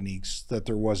blocking techniques that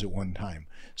there was at one time.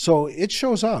 So it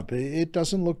shows up. It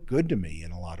doesn't look good to me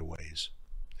in a lot of ways.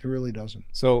 It really doesn't.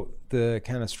 So the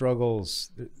kind of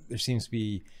struggles, there seems to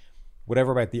be,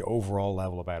 whatever about the overall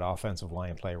level about offensive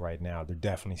line play right now, there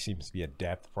definitely seems to be a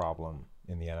depth problem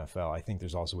in the NFL. I think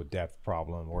there's also a depth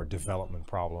problem or a development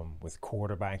problem with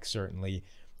quarterbacks, certainly.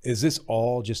 Is this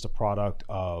all just a product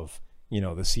of, the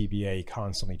CBA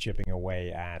constantly chipping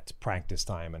away at practice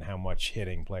time and how much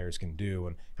hitting players can do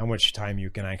and how much time you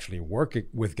can actually work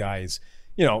with guys,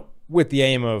 with the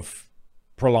aim of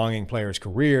prolonging players'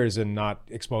 careers and not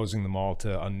exposing them all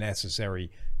to unnecessary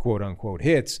quote-unquote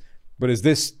hits? But is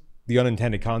this the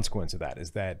unintended consequence of that?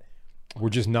 Is that we're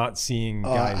just not seeing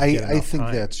guys get enough I think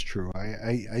time? That's true.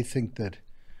 I think that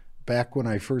back when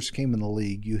I first came in the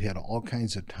league, you had all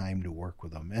kinds of time to work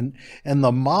with them. And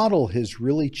the model has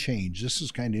really changed. This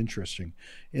is kind of interesting.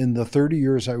 In the 30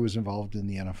 years I was involved in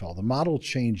the NFL, the model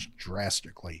changed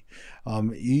drastically.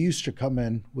 You used to come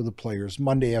in with the players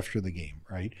Monday after the game,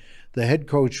 right? The head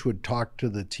coach would talk to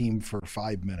the team for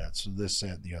 5 minutes, this, that,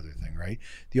 and the other thing, right?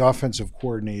 The offensive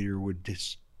coordinator would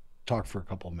just talk for a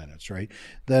couple of minutes, right?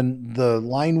 Then the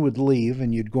line would leave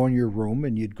and you'd go in your room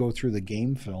and you'd go through the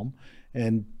game film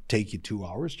and take you 2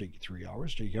 hours, take you 3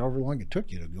 hours, take you however long it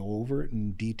took you to go over it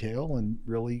in detail and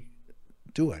really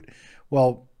do it.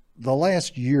 Well, the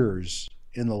last years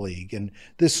in the league, and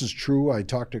this is true, I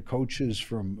talked to coaches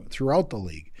from throughout the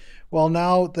league. Well,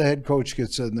 now the head coach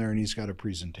gets in there and he's got a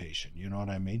presentation, you know what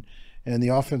I mean? And the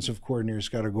offensive coordinator's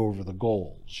got to go over the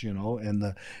goals,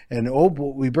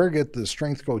 we better get the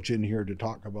strength coach in here to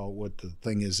talk about what the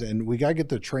thing is, and we got to get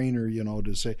the trainer,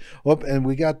 to say, and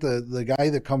we got the guy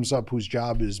that comes up whose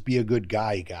job is be a good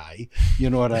guy,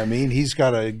 you know what I mean? He's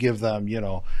got to give them,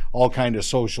 all kind of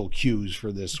social cues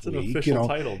for this it's week, an official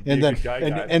title, and then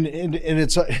and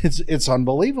it's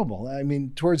unbelievable. I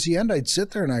mean, towards the end, I'd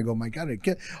sit there and I go, my God,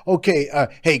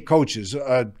 hey coaches,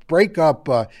 break up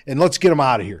and let's get them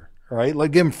out of here. All right,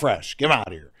 get him fresh. Get him out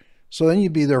of here. So then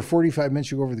you'd be there 45 minutes.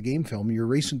 You go over the game film. You're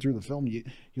racing through the film. You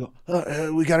go,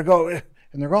 we got to go. And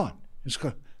they're gone. It's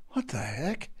go, what the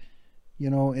heck?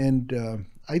 And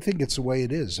I think it's the way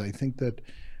it is. I think that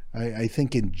I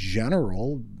think in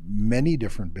general, many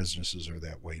different businesses are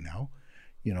that way now,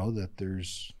 that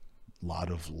there's a lot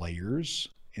of layers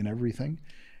in everything.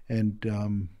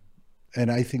 And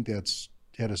I think that's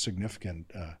had a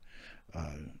significant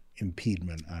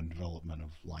impediment on development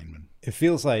of linemen. It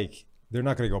feels like they're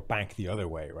not going to go back the other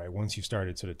way, right? Once you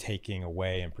started sort of taking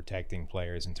away and protecting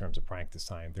players in terms of practice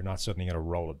time, they're not suddenly going to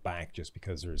roll it back just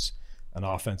because there's an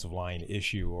offensive line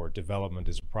issue or development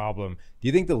is a problem. Do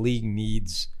you think the league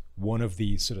needs one of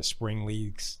these sort of spring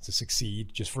leagues to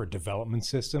succeed just for a development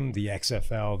system, the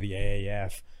XFL, the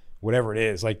AAF, whatever it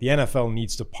is? Like the NFL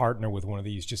needs to partner with one of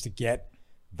these just to get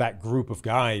that group of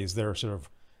guys that are sort of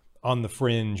on the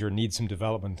fringe or need some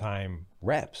development time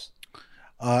reps.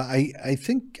 I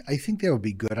think that would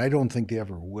be good. I don't think they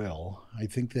ever will. I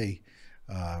think they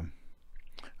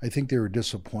were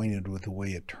disappointed with the way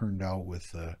it turned out.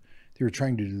 With they were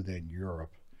trying to do that in Europe.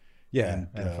 Yeah,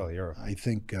 and, NFL Europe. I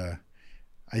think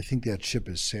that ship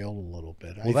has sailed a little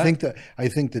bit. Well, I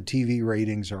think the TV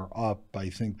ratings are up. I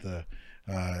think the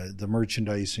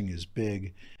merchandising is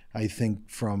big. I think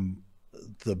from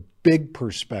the big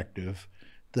perspective,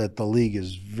 that the league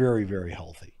is very, very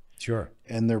healthy. Sure.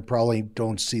 And they probably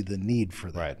don't see the need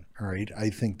for that. Right. All right. I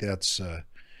think that's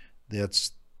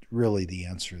really the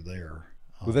answer there.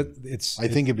 Well, I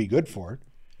think it'd be good for it.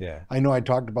 Yeah. I know I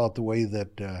talked about the way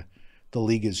that the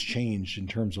league has changed in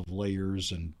terms of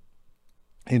layers and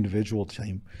individual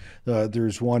team.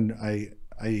 There's one, I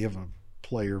have a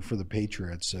player for the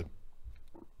Patriots.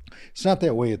 It's not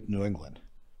that way at New England.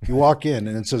 You walk in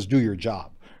and it says, do your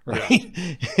job, right?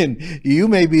 Yeah. And you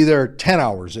may be there 10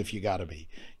 hours if you got to be.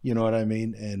 You know what I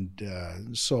mean?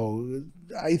 And so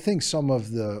I think some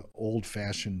of the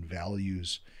old-fashioned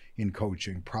values in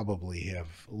coaching probably have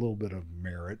a little bit of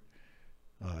merit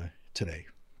today.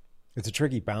 It's a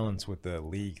tricky balance with the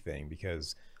league thing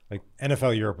because like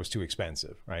NFL Europe was too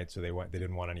expensive, right? So they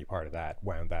didn't want any part of that,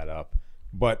 wound that up.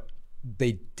 But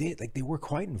they were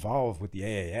quite involved with the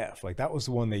AAF. Like that was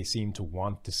the one they seemed to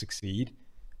want to succeed.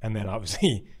 And then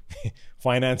obviously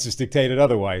finances dictated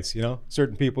otherwise, you know,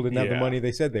 certain people didn't have the money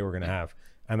they said they were going to have.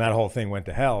 And that whole thing went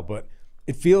to hell. But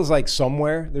it feels like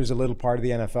somewhere there's a little part of the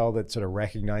NFL that sort of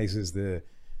recognizes the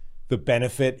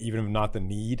benefit, even if not the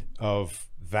need, of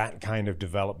that kind of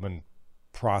development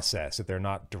process that they're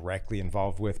not directly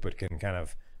involved with, but can kind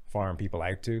of farm people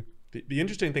out to. The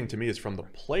interesting thing to me is from the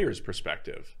player's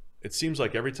perspective. It seems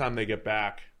like every time they get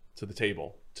back to the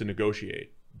table to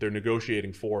negotiate, they're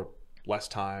negotiating for less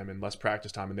time and less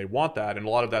practice time, and they want that, and a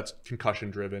lot of that's concussion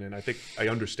driven, and I think I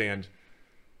understand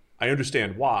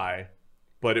why,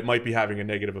 but it might be having a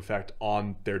negative effect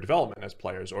on their development as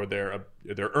players or their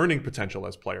earning potential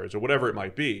as players or whatever it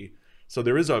might be. So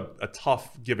there is a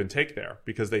tough give and take there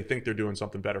because they think they're doing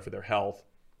something better for their health,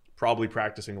 probably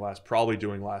practicing less, probably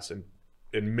doing less,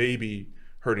 and maybe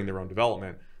hurting their own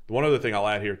development. The one other thing I'll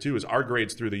add here too is our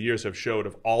grades through the years have showed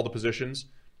of all the positions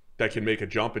that can make a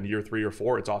jump in year 3 or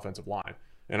 4, it's offensive line.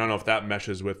 And I don't know if that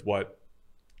meshes with what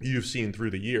you've seen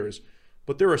through the years,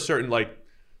 but there are certain, like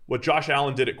what Josh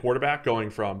Allen did at quarterback, going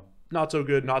from not so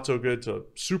good to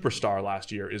superstar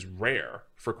last year, is rare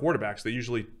for quarterbacks. They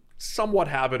usually somewhat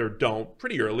have it or don't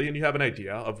pretty early, and you have an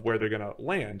idea of where they're going to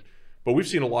land. But we've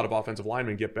seen a lot of offensive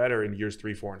linemen get better in years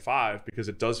 3, 4, and 5 because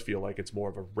it does feel like it's more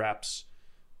of a reps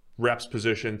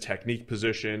position, technique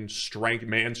position,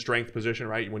 strength position,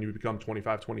 right? When you become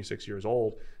 25, 26 years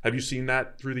old. Have you seen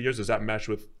that through the years? Does that mesh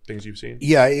with things you've seen?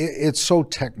 Yeah, it's so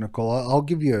technical. I'll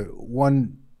give you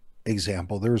one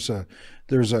example. There's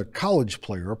a college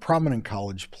player, a prominent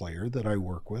college player that I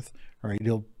work with, right?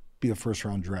 He'll be a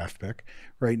first-round draft pick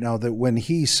right now, that when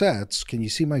he sets, can you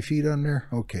see my feet on there?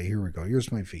 Okay, here we go.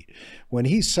 Here's my feet. When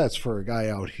he sets for a guy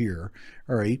out here,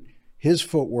 all right, his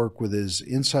footwork with his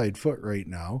inside foot right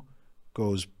now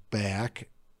goes back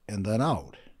and then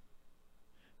out.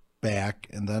 Back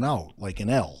and then out, like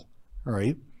an L, all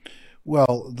right?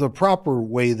 Well, the proper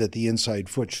way that the inside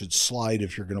foot should slide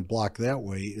if you're going to block that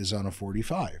way is on a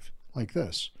 45, like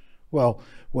this. Well,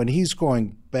 when he's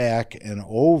going back and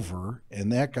over and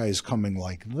that guy's coming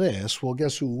like this, well,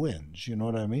 guess who wins? You know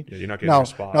what I mean? Yeah, you're not getting your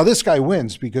spot. Now, this guy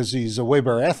wins because he's a way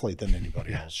better athlete than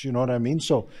anybody else. You know what I mean?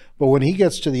 So, but when he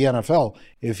gets to the NFL,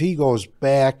 if he goes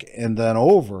back and then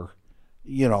over,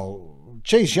 you know,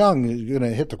 Chase Young is going to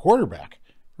hit the quarterback,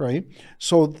 right?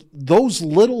 So those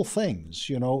little things,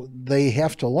 you know, they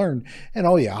have to learn. And,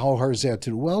 oh, yeah, how hard is that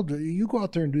to do? Well, you go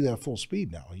out there and do that full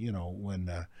speed now, you know, when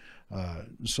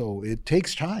so it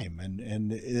takes time,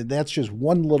 and that's just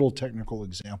one little technical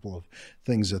example of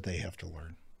things that they have to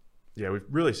learn. Yeah,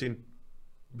 we've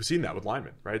seen that with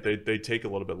linemen, right? They take a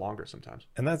little bit longer sometimes.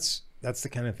 And that's the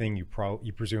kind of thing you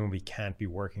presumably can't be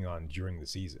working on during the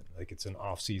season. Like it's an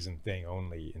off-season thing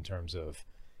only in terms of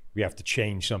we have to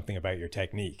change something about your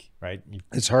technique, right?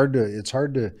 It's hard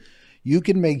to you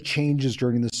can make changes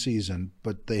during the season,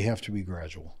 but they have to be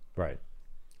gradual. Right.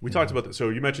 We talked about this. So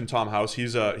you mentioned Tom House. He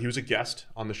was a guest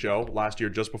on the show last year,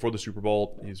 just before the Super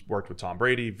Bowl. He's worked with Tom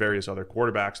Brady, various other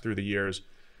quarterbacks through the years.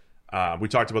 We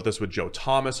talked about this with Joe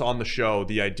Thomas on the show,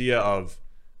 the idea of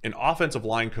an offensive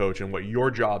line coach and what your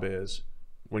job is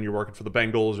when you're working for the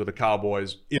Bengals or the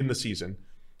Cowboys in the season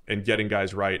and getting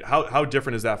guys right. How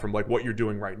different is that from like what you're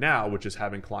doing right now, which is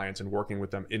having clients and working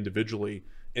with them individually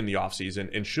in the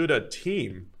offseason? And should a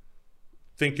team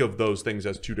think of those things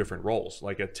as two different roles,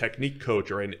 like a technique coach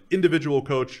or an individual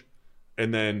coach,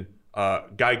 and then a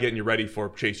guy getting you ready for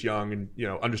Chase Young and, you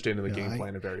know, understanding the game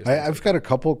plan and various things? I've got a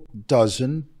couple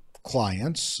dozen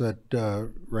clients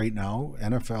that right now,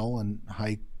 NFL and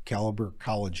high caliber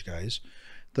college guys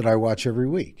that I watch every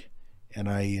week, and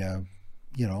I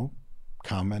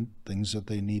comment things that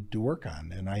they need to work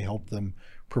on, and I help them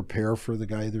prepare for the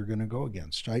guy they're going to go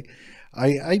against.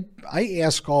 I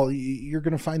ask all, you're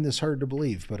going to find this hard to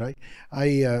believe, but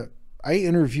I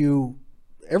interview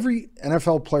every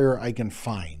NFL player I can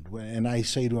find, and I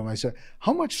say to them, I said,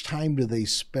 how much time do they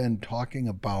spend talking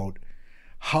about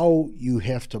how you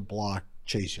have to block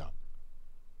Chase Young?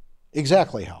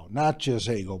 Exactly how, not just,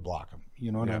 hey, go block him.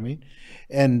 You know what I mean?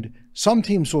 And some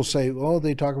teams will say, oh,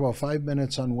 they talk about 5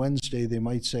 minutes on Wednesday. They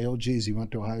might say, oh, geez, he went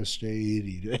to Ohio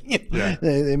State.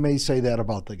 They may say that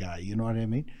about the guy. You know what I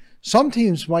mean? Some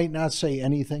teams might not say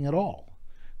anything at all.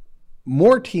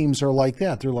 More teams are like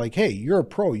that. They're like, hey, you're a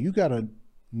pro. You got to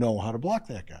know how to block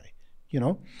that guy, you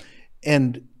know?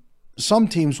 And some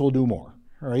teams will do more,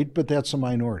 all right? But that's a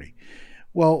minority.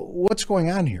 Well, what's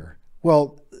going on here?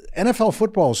 Well, NFL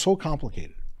football is so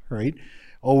complicated, right?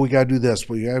 Oh, we got to do this,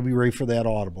 but you got to be ready for that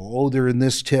audible. Oh, they're in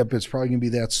this tip. It's probably going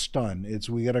to be that stun.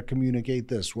 We got to communicate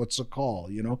this. What's the call,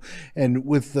 you know? And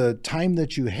with the time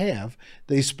that you have,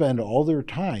 they spend all their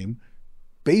time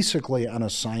basically on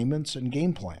assignments and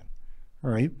game plan, all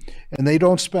right? And they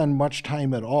don't spend much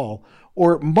time at all.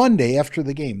 Or Monday after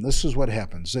the game, this is what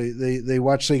happens. They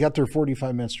watch, they got their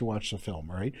 45 minutes to watch the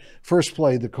film, right? First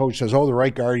play, the coach says, oh, the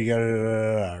right guard, you got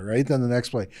to, right? Then the next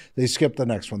play, they skip the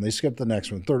next one. They skip the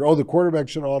next one. Third, oh, the quarterback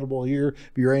should audible here.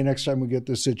 Be ready next time we get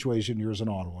this situation. Here's an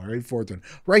audible, right? Fourth one,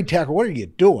 right tackle, what are you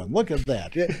doing? Look at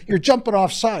that. You're jumping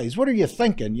off sides. What are you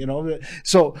thinking, you know?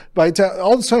 So by the time,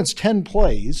 all of a sudden it's 10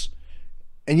 plays,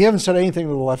 and you haven't said anything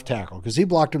to the left tackle because he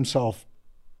blocked himself.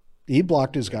 He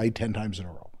blocked his guy 10 times in a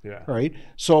row. Yeah. Right.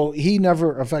 So he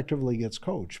never effectively gets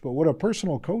coached. But what a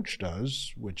personal coach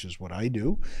does, which is what I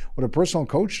do, what a personal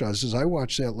coach does is I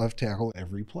watch that left tackle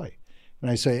every play. And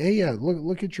I say, hey, yeah,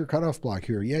 look at your cutoff block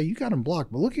here. Yeah, you got him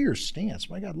blocked, but look at your stance.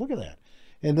 My God, look at that.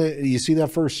 And you see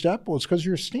that first step? Well, it's because of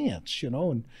your stance, you know,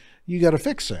 and you got to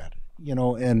fix that, you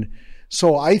know. And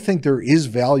so I think there is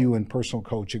value in personal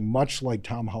coaching, much like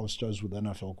Tom House does with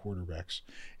NFL quarterbacks.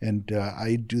 And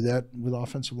I do that with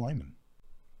offensive linemen.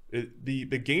 The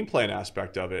game plan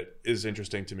aspect of it is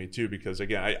interesting to me too, because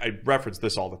again, I reference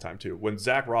this all the time too. When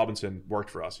Zach Robinson worked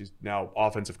for us, he's now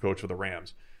offensive coach for the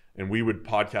Rams, and we would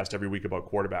podcast every week about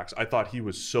quarterbacks. I thought he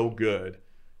was so good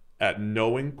at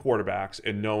knowing quarterbacks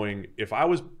and knowing if I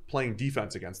was playing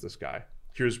defense against this guy,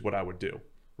 here's what I would do,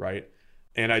 right?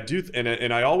 And I do,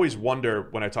 and I always wonder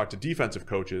when I talk to defensive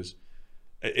coaches,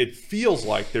 it feels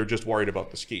like they're just worried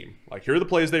about the scheme. Like, here are the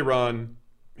plays they run.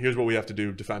 Here's what we have to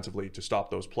do defensively to stop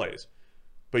those plays.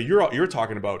 But you're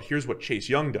talking about here's what Chase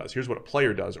Young does, here's what a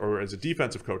player does, or as a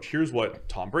defensive coach, here's what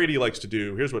Tom Brady likes to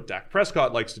do, here's what Dak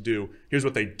Prescott likes to do, here's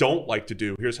what they don't like to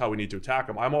do, here's how we need to attack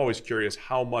them. I'm always curious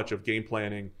how much of game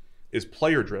planning is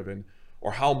player driven,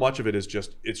 or how much of it is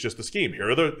just the scheme.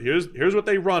 Here's what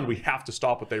they run. We have to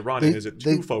stop what they run. And is it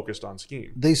too focused on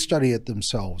scheme? They study it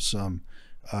themselves.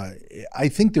 I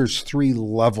think there's 3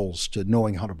 levels to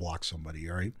knowing how to block somebody.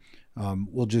 All right.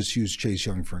 We'll just use Chase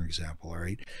Young for an example, all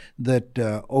right? That,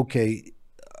 okay,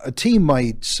 a team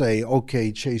might say,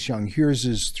 okay, Chase Young, here's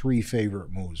his 3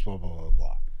 favorite moves, blah, blah, blah,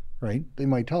 blah, right? They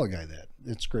might tell a guy that.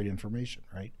 It's great information,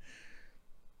 right?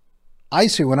 I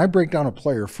say when I break down a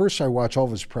player, first I watch all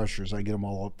of his pressures. I get them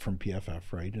all up from PFF,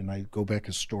 right? And I go back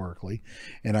historically,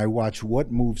 and I watch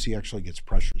what moves he actually gets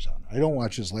pressures on. I don't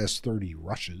watch his last 30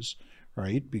 rushes,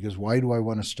 right? Because why do I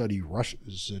want to study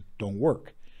rushes that don't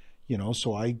work? You know,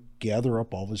 so I gather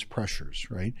up all his pressures,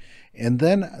 right? And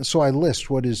then, so I list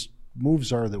what his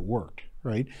moves are that worked,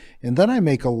 right? And then I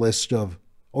make a list of,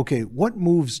 okay, what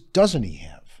moves doesn't he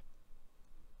have?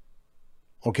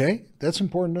 Okay, that's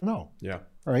important to know. Yeah.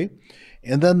 Right?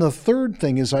 And then the third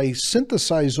thing is I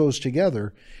synthesize those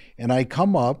together and I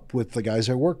come up with the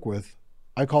guys I work with,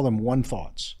 I call them one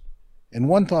thoughts. And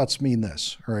one thoughts mean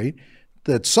this, right?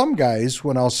 That some guys,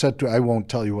 when I'll set to, I won't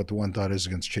tell you what the one thought is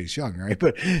against Chase Young, right?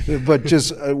 But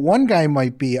just one guy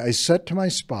might be, I set to my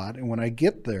spot, and when I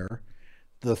get there,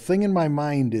 the thing in my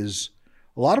mind is,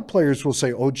 a lot of players will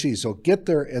say, oh, geez, they'll get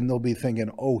there and they'll be thinking,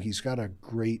 oh, he's got a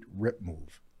great rip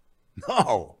move.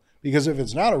 No, because if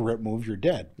it's not a rip move, you're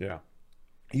dead. Yeah.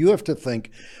 You have to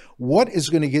think, what is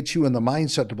going to get you in the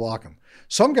mindset to block him?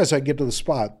 Some guys, I get to the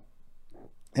spot,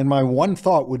 and my one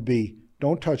thought would be,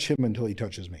 don't touch him until he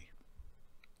touches me.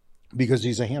 Because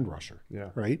he's a hand rusher,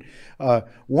 right?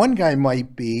 One guy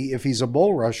might be, if he's a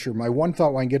bull rusher, my one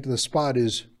thought when I get to the spot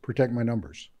is protect my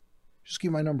numbers. Just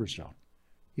keep my numbers down,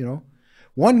 you know?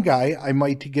 One guy, I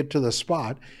might get to the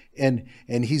spot, and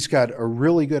he's got a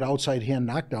really good outside hand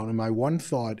knockdown, and my one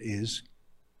thought is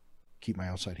keep my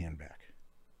outside hand back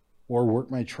or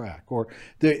work my track. Or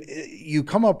you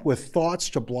come up with thoughts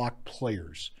to block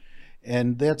players,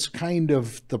 and that's kind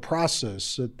of the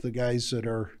process that the guys that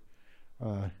are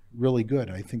really good,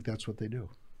 I think that's what they do.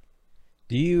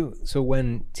 So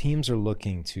when teams are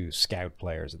looking to scout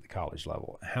players at the college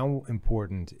level, how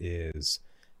important is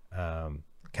kind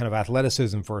of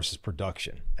athleticism versus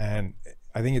production? And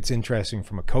I think it's interesting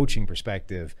from a coaching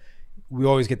perspective. We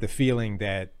always get the feeling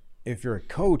that if you're a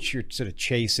coach, you're sort of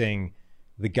chasing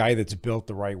the guy that's built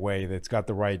the right way, that's got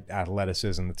the right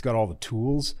athleticism, that's got all the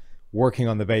tools, working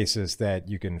on the basis that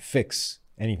you can fix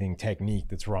anything technique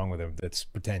that's wrong with him, that's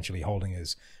potentially holding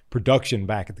his production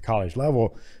back at the college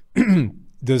level.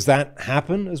 Does that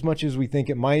happen as much as we think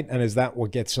it might? And is that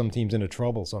what gets some teams into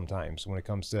trouble sometimes when it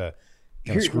comes to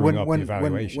kind of screwing up the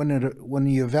evaluation? When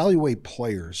you evaluate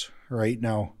players, right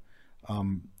now,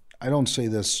 I don't say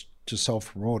this to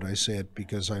self-promote. I say it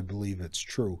because I believe it's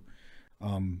true.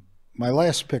 My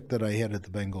last pick that I had at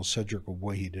the Bengals, Cedric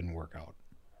Ogbuehi, didn't work out,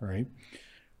 right?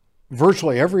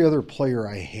 Virtually every other player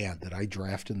I had that I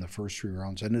drafted in the first 3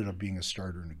 rounds ended up being a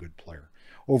starter and a good player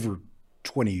over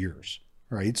 20 years,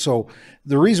 right? So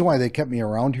the reason why they kept me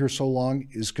around here so long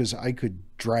is because I could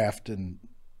draft and,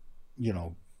 you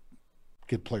know,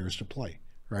 get players to play,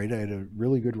 right? I had a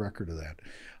really good record of that.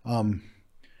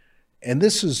 And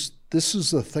this is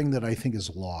the thing that I think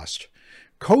is lost.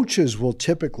 Coaches will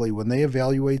typically, when they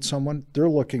evaluate someone, they're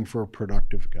looking for a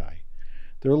productive guy.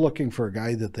 They're looking for a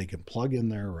guy that they can plug in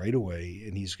there right away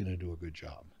and he's going to do a good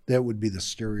job. That would be the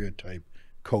stereotype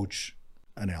coach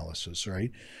analysis,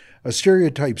 right? A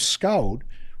stereotype scout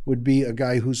would be a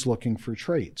guy who's looking for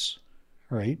traits,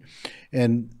 right?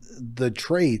 And the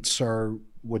traits are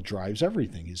what drives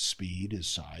everything: his speed, his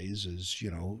size, his, you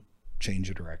know, change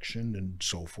of direction and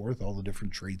so forth, all the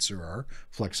different traits there are,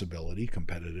 flexibility,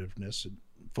 competitiveness, and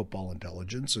football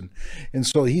intelligence. And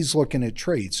so he's looking at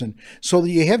traits. And so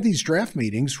you have these draft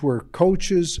meetings where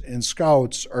coaches and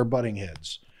scouts are butting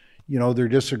heads. You know, they're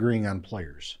disagreeing on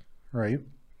players, right?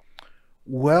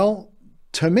 Well,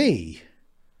 to me,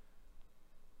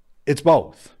 it's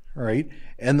both, right?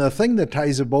 And the thing that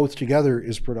ties it both together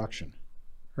is production,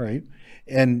 right?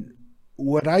 And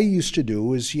what I used to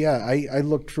do is, I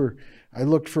looked for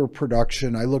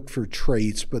production, I looked for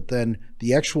traits, but then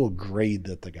the actual grade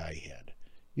that the guy had.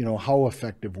 You know, how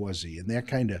effective was he? And that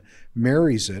kind of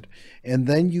marries it. And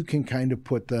then you can kind of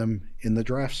put them in the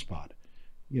draft spot,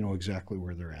 you know, exactly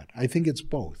where they're at. I think it's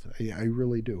both. I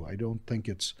really do. I don't think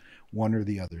it's one or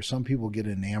the other. Some people get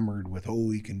enamored with,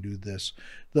 oh, he can do this.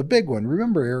 The big one,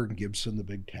 remember Aaron Gibson, the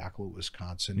big tackle at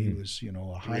Wisconsin? He was, you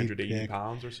know, a high 380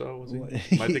 pounds or so, was he?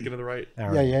 Am I thinking of the right?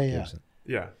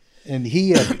 Yeah. And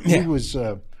he was...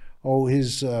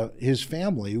 his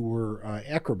family were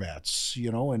acrobats,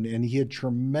 you know, and he had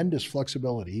tremendous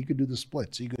flexibility. He could do the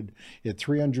splits. He could, at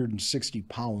 360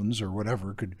 pounds or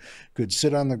whatever, could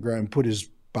sit on the ground, put his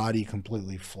body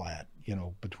completely flat, you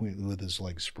know, with his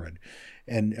legs spread.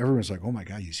 And everyone's like, oh my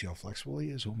God, you see how flexible he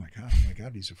is? Oh my God,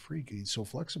 he's a freak. He's so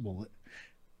flexible.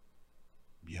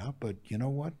 Yeah, but you know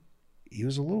what? He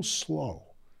was a little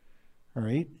slow, all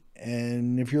right?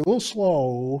 And if you're a little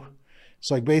slow... It's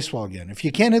like baseball again. If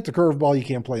you can't hit the curveball, you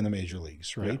can't play in the major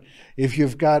leagues, right? Yeah. If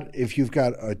you've got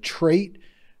a trait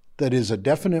that is a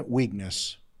definite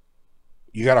weakness,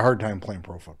 you got a hard time playing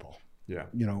pro football. Yeah.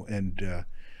 You know, and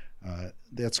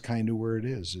that's kind of where it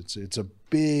is. It's a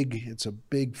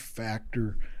big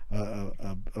factor,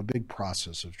 a big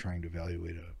process of trying to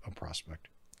evaluate a prospect.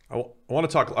 I want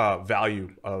to talk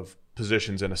value of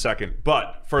positions in a second,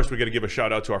 but first we got to give a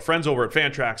shout out to our friends over at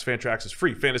Fantrax. Fantrax's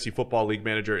free fantasy football league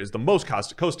manager is the most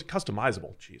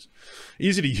customizable,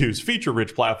 easy to use,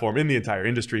 feature-rich platform in the entire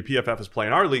industry. PFF is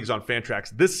playing our leagues on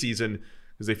Fantrax this season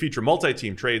because they feature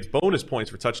multi-team trades, bonus points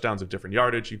for touchdowns of different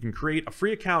yardage. You can create a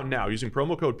free account now using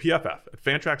promo code PFF at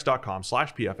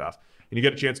fantrax.com/PFF, and you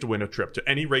get a chance to win a trip to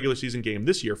any regular season game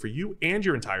this year for you and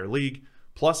your entire league,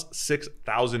 plus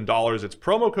 $6,000. It's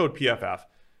promo code PFF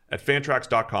at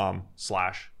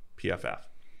fantrax.com/PFF.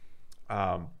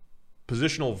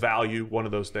 Positional value, one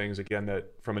of those things, again,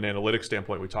 that from an analytics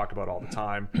standpoint, we talk about all the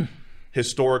time.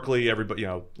 Historically, everybody, you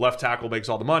know, left tackle makes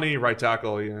all the money, right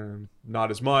tackle,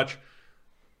 not as much.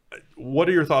 What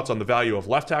are your thoughts on the value of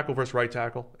left tackle versus right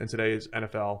tackle in today's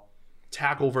NFL?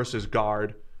 Tackle versus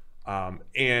guard.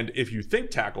 And if you think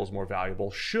tackle is more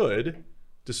valuable,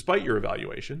 despite your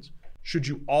evaluations, should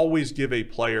you always give a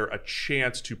player a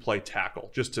chance to play tackle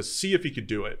just to see if he could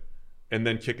do it and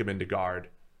then kick him into guard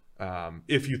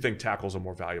if you think tackle's a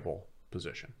more valuable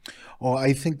position? Oh,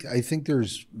 I think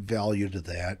there's value to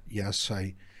that. Yes,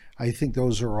 I think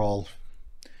those are all.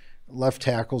 Left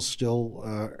tackle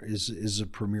still is a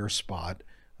premier spot.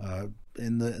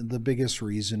 And the biggest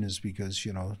reason is because,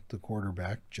 you know, the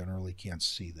quarterback generally can't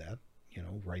see that, you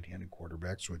know, right-handed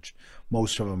quarterbacks, which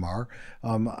most of them are.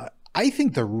 I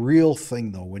think the real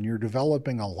thing, though, when you're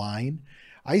developing a line,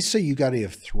 I say you got to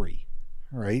have three,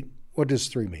 right? What does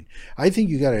three mean? I think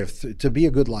you got to have, to be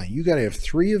a good line, you got to have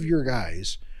three of your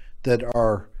guys that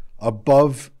are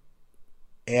above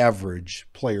average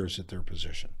players at their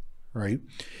position, right?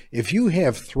 If you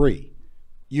have three,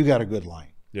 you got a good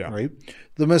line. Yeah. Right.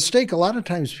 The mistake a lot of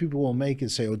times people will make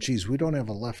is say, "Oh, geez, we don't have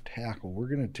a left tackle. Our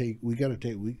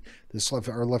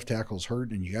left tackle's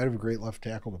hurt, and you got to have a great left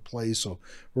tackle to play. So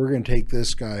we're going to take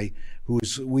this guy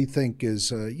we think is,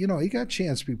 he got a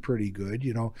chance to be pretty good,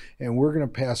 and we're going to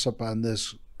pass up on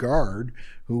this guard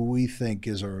who we think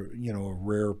is a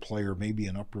rare player, maybe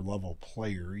an upper level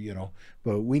player,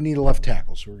 but we need a left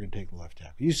tackle, so we're going to take a left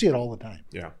tackle." You see it all the time.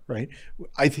 Yeah. Right.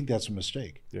 I think that's a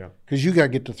mistake. Yeah. Because you got to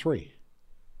get to 3.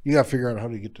 You got to figure out how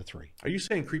to get to 3. Are you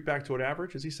saying creep back to an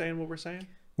average? Is he saying what we're saying?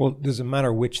 Well, does it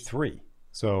matter which 3?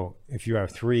 So if you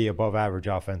have 3 above average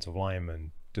offensive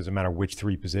linemen, does it matter which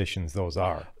 3 positions those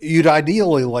are? You'd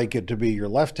ideally like it to be your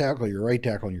left tackle, your right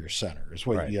tackle, and your center. Is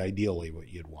what Right. Ideally what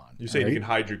you'd want. You say right? you can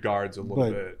hide your guards a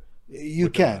little bit. You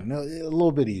can. A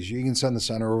little bit easier. You can send the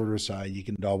center over to the side. You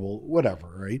can double,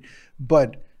 whatever, right?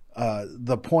 But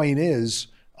the point is,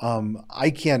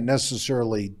 I can't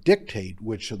necessarily dictate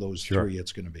which of those 3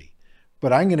 it's going to be.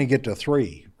 But I'm going to get to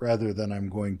 3 rather than I'm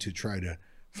going to try to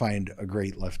find a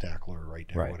great left tackle or right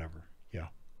tackle, whatever. Yeah.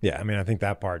 Yeah, I mean, I think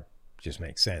that part just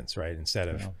makes sense, right? Instead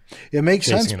of it makes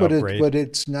sense, chasing but an upgrade. but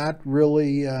it's not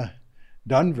really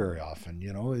done very often.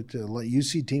 You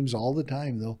see teams all the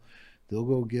time. They'll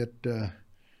go get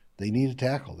they need a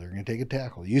tackle. They're going to take a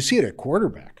tackle. You see it at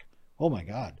quarterback. Oh my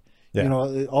God. Yeah.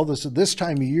 All this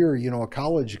time of year, a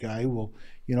college guy will,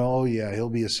 he'll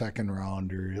be a second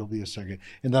rounder, he'll be a second,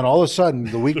 and then all of a sudden,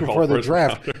 the week before the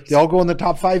draft, they all go in the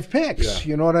top 5 picks. Yeah.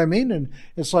 You know what I mean? And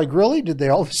it's like, really, did they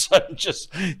all of a sudden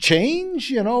just change?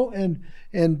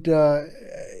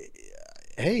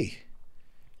 Hey,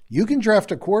 you can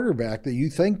draft a quarterback that you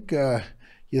think's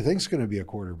going to be a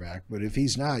quarterback, but if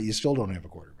he's not, you still don't have a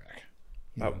quarterback.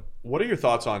 What are your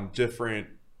thoughts on different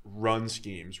run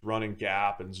schemes, running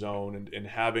gap and zone, and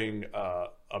having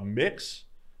a mix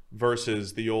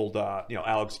versus the old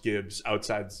Alex Gibbs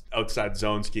outside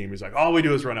zone scheme? He's like, all we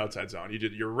do is run outside zone.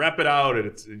 You rep it out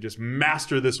and you just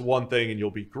master this one thing and you'll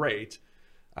be great.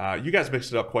 You guys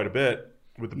mixed it up quite a bit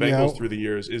with the Bengals through the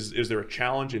years. Is there a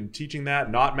challenge in teaching that,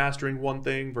 not mastering one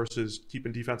thing versus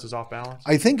keeping defenses off balance?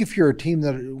 I think if you're a team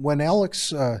that, when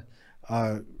Alex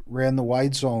ran the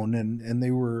wide zone and they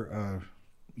were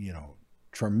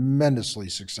tremendously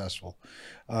successful,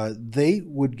 they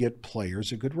would get players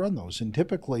that could run those. And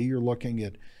typically you're looking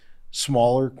at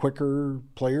smaller, quicker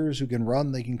players who can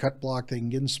run, they can cut block, they can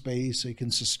get in space, they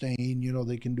can sustain,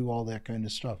 they can do all that kind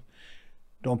of stuff.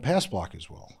 Don't pass block as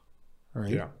well,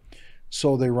 right? Yeah.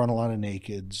 So they run a lot of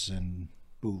nakeds and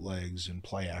bootlegs and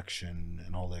play action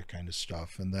and all that kind of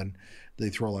stuff. And then they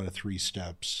throw a lot of 3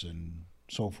 steps and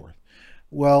so forth.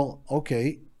 Well,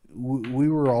 okay, we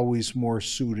were always more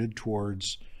suited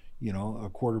towards, a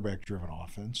quarterback-driven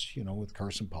offense, with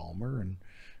Carson Palmer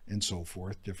and so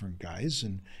forth, different guys.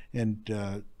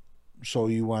 And so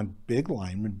you want big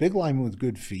linemen with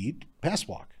good feet, pass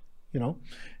block,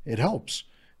 it helps.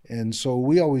 And so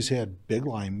we always had big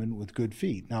linemen with good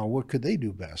feet. Now, what could they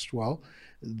do best? Well,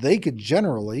 they could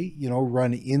generally,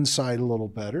 run inside a little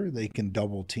better. They can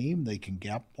double team. They can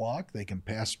gap block. They can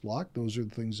pass block. Those are the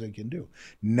things they can do.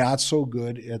 Not so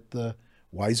good at the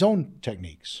Y zone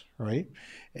techniques, right?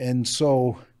 And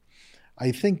so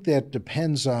I think that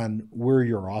depends on where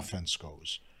your offense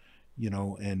goes,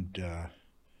 and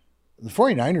the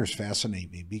 49ers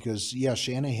fascinate me because,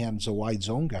 Shanahan's a wide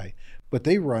zone guy, but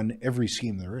they run every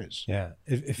scheme there is. Yeah,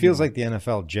 it feels like the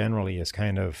NFL generally is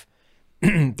kind of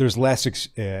there's less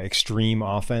extreme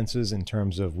offenses in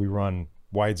terms of we run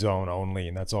wide zone only,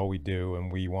 and that's all we do,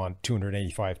 and we want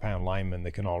 285-pound linemen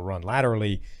that can all run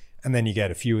laterally, and then you get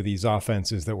a few of these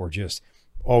offenses that were just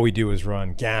all we do is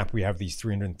run gap. We have these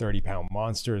 330-pound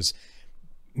monsters.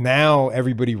 Now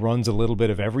everybody runs a little bit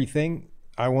of everything.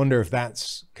 I wonder if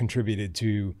that's contributed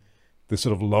to the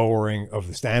sort of lowering of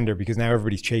the standard because now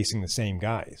everybody's chasing the same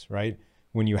guys, right?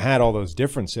 When you had all those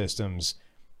different systems,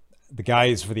 the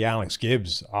guys for the Alex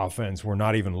Gibbs offense were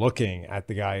not even looking at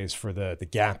the guys for the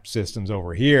gap systems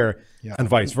over here and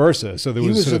vice versa. So there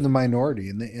was in the minority,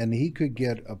 and he could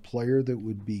get a player that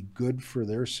would be good for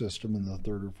their system in the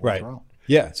 3rd or 4th round.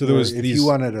 Yeah, so there was if you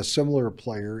wanted a similar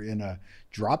player in a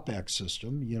drop back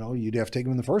system, you'd have to take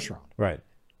him in the 1st round. Right.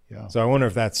 Yeah. So I wonder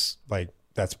if that's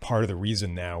part of the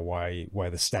reason now why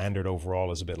the standard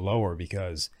overall is a bit lower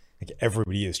because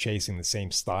everybody is chasing the same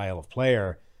style of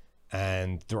player.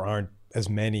 And there aren't as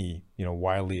many,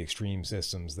 wildly extreme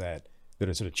systems that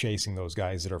are sort of chasing those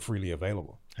guys that are freely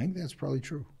available. I think that's probably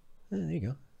true. There you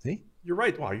go. See? You're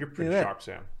right. Wow, you're pretty sharp,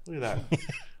 Sam. Look at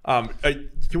that.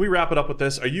 Can we wrap it up with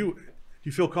this? Do you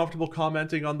feel comfortable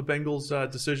commenting on the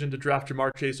Bengals' decision to draft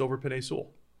Jamar Chase over Penei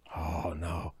Sewell? Oh,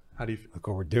 no. How do you? Look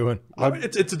what we're doing.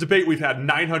 It's a debate we've had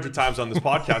 900 times on this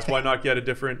podcast. Why not get a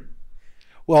different?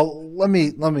 Well, let me.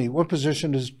 What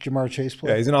position does Jamar Chase play?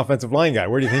 Yeah, he's an offensive line guy.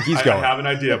 Where do you think he's going? I have an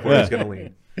idea of where he's going to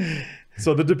lean.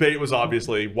 So the debate was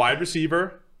obviously wide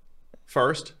receiver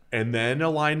first, and then a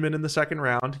lineman in the second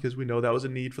round, because we know that was a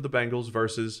need for the Bengals,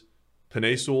 versus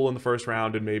Penei Sewell in the first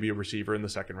round and maybe a receiver in the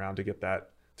second round to get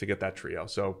that trio.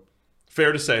 So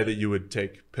fair to say that you would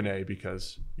take Penei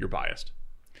because you're biased.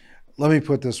 Let me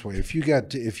put it this way: if you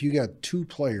got two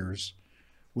players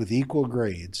with equal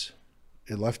grades,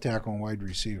 a left tackle and wide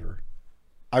receiver,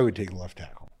 I would take a left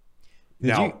tackle.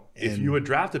 If you had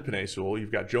drafted Penei Sewell,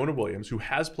 you've got Jonah Williams, who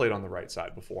has played on the right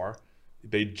side before.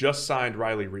 They just signed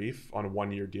Riley Reif on a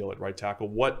 1-year deal at right tackle.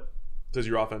 What does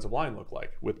your offensive line look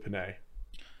like with Penei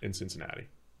in Cincinnati?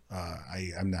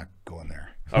 I'm not going there.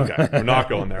 Okay, we're not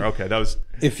going there. Okay, that was.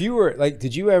 If you were like,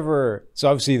 did you ever? So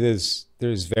obviously,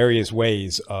 there's various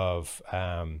ways of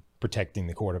protecting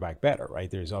the quarterback better, right?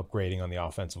 There's upgrading on the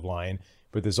offensive line,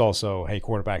 but there's also, hey,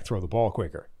 quarterback, throw the ball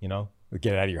quicker.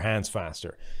 Get it out of your hands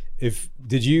faster.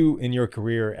 Did you in your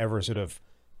career ever sort of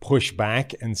push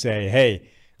back and say, hey,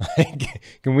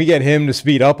 can we get him to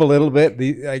speed up a little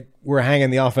bit? We're hanging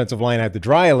the offensive line out to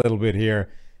dry a little bit here.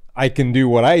 I can do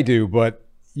what I do, but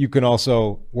you can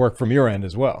also work from your end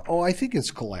as well. Oh, I think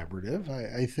it's collaborative.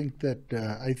 I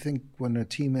think when a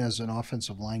team has an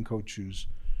offensive line coach who's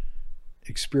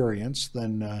experienced,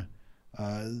 then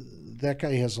that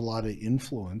guy has a lot of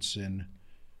influence in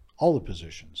all the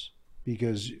positions.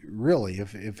 Because really,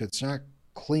 if it's not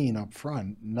clean up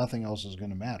front, nothing else is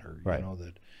going to matter. Right.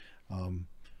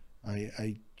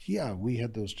 We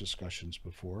had those discussions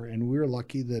before, and we were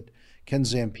lucky that Ken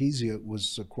Zampese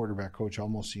was the quarterback coach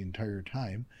almost the entire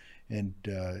time, and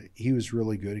he was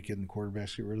really good at getting the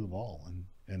quarterbacks to get rid of the ball.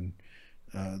 And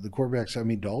the quarterbacks,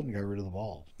 Dalton got rid of the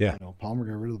ball. Yeah. Palmer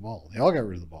got rid of the ball. They all got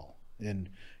rid of the ball,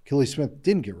 and Kelly Smith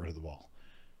didn't get rid of the ball.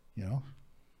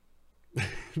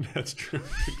 That's true.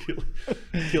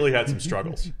 Keely had some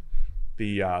struggles.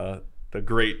 The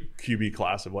great QB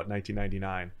class of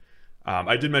 1999.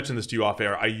 I did mention this to you off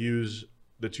air. I use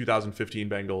the 2015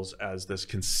 Bengals as this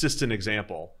consistent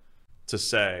example to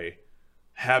say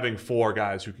having 4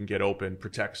 guys who can get open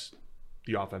protects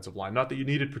the offensive line. Not that you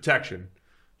needed protection.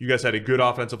 You guys had a good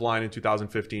offensive line in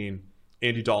 2015.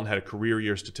 Andy Dalton had a career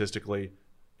year statistically.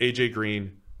 AJ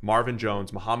Green, Marvin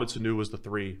Jones, Mohamed Sanu was the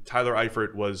 3. Tyler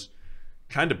Eifert was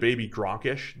kind of baby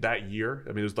Gronkish that year.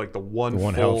 it was like the one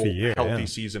full healthy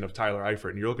season of Tyler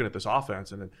Eifert, and you're looking at this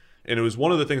offense, and it was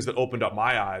one of the things that opened up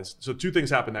my eyes. So 2 things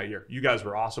happened that year. You guys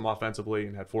were awesome offensively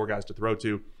and had 4 guys to throw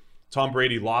to. Tom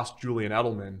Brady lost Julian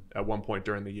Edelman at one point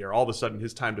during the year. All of a sudden,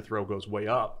 his time to throw goes way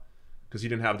up because he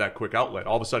didn't have that quick outlet.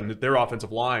 All of a sudden, their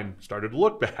offensive line started to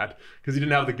look bad because he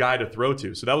didn't have the guy to throw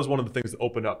to. So that was one of the things that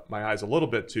opened up my eyes a little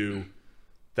bit to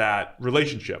that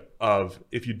relationship of,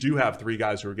 if you do have 3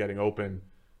 guys who are getting open,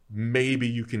 maybe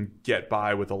you can get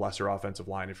by with a lesser offensive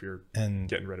line if you're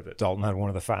getting rid of it. Dalton had one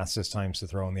of the fastest times to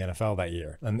throw in the NFL that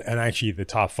year. And actually the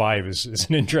top 5 is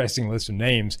an interesting list of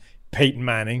names. Peyton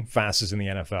Manning, fastest in the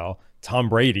NFL. Tom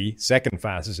Brady, second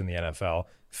fastest in the NFL.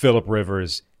 Phillip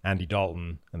Rivers, Andy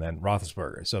Dalton, and then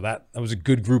Roethlisberger. So that was a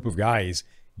good group of guys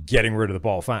getting rid of the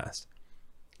ball fast.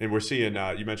 And we're seeing,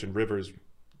 you mentioned Rivers,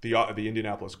 the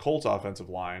Indianapolis Colts offensive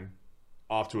line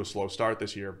off to a slow start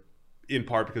this year, in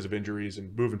part because of injuries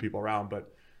and moving people around,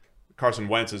 but Carson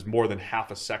Wentz is more than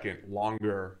half a second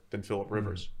longer than Phillip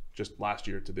Rivers just last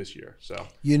year to this year. So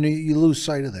you lose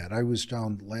sight of that. I was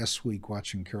down last week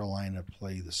watching Carolina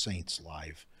play the Saints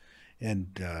live,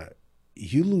 and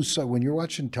you lose sight when you're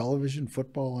watching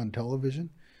football on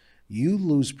television. You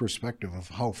lose perspective of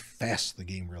how fast the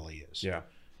game really is. Yeah,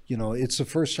 it's the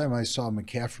first time I saw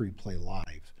McCaffrey play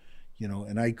live,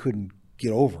 and I couldn't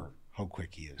get over how quick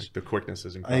he is. The quickness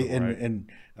is incredible. And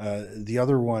the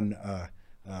other one,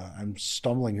 I'm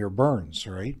stumbling here, Burns,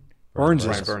 right? Burns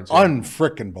is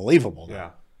unfrickin' believable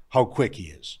now, how quick he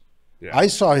is. Yeah. I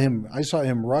saw him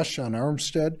rush on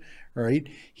Armstead, right?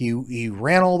 He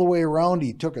ran all the way around.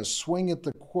 He took a swing at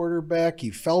the quarterback. He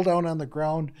fell down on the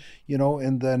ground,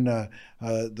 and then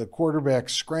the quarterback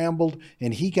scrambled,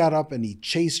 and he got up and he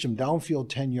chased him downfield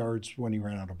 10 yards when he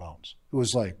ran out of bounds. It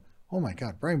was like, oh my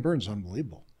God, Brian Burns is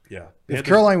unbelievable. Yeah. If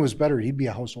Caroline was better, he'd be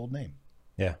a household name.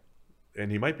 Yeah.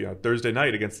 And he might be on Thursday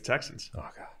night against the Texans. Oh,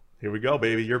 God. Here we go,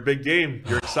 baby. Your big game.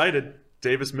 You're excited.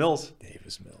 Davis Mills.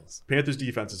 Mills. Panthers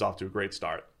defense is off to a great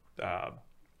start.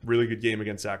 Really good game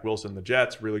against Zach Wilson, the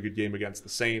Jets. Really good game against the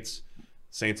Saints.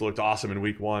 Saints looked awesome in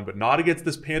week 1, but not against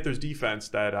this Panthers defense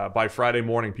that by Friday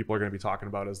morning people are going to be talking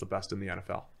about as the best in the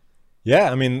NFL.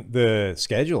 Yeah, I mean, the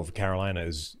schedule for Carolina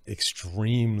is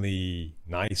extremely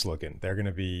nice looking. They're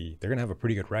going to have a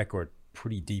pretty good record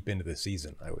pretty deep into the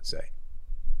season, I would say.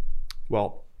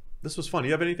 Well, this was fun.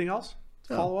 You have anything else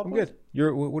to follow up I'm with?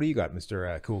 good. What do you got,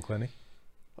 Mr. Cool Clinic?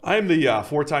 I am the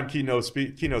 4-time keynote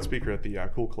speaker at the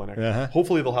Cool Clinic.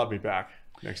 Hopefully they'll have me back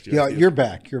next year. Yeah, you're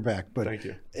back. But thank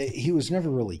you. He was never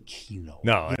really keynote.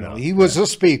 No, I know. He was a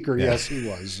speaker. Yeah. Yes, he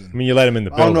was. I mean, you let him in the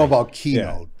building. I don't know about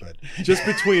keynote, but just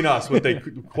between us, what they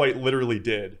quite literally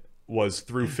did was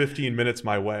threw 15 minutes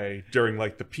my way during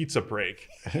like the pizza break.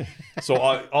 So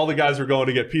all the guys were going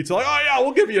to get pizza. Like, oh yeah,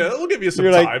 we'll give you some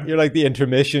time. You're like the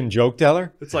intermission joke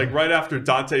teller. It's like right after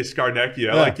Dante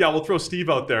Scarnecchia. Like, yeah, we'll throw Steve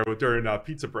out there during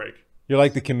pizza break. You're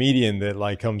like the comedian that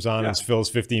like comes on and fills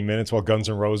 15 minutes while Guns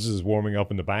N' Roses is warming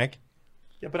up in the back.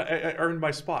 Yeah, but I earned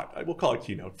my spot. We'll call it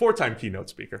keynote. 4-time keynote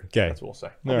speaker. Okay, that's what we'll say.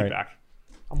 I'll be back.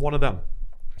 I'm one of them.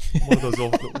 One of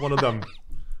those. One of them.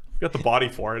 Got the body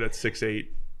for it at 6'8".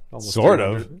 Sort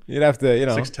of. You'd have to,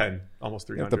 6'10", almost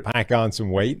 300. You have to pack on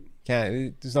some weight.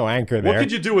 There's no anchor there. What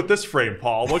could you do with this frame,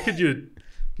 Paul? What could you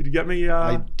get me?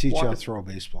 I teach you how to throw a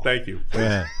baseball. Thank you.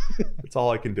 Yeah. That's all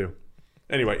I can do.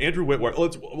 Anyway, Andrew Whitworth.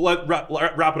 Let's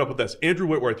wrap it up with this. Andrew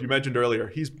Whitworth, you mentioned earlier.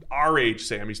 He's our age,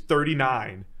 Sam. He's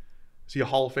 39. Is he a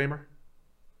Hall of Famer?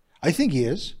 I think he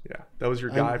is. Yeah, that was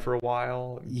your guy for a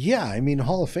while. Yeah, I mean,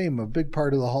 Hall of Fame. A big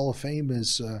part of the Hall of Fame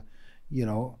is,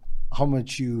 how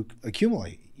much you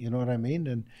accumulate. You know what I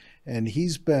mean? And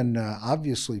he's been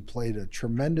obviously played a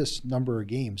tremendous number of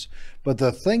games. But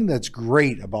the thing that's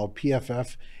great about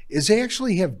PFF is they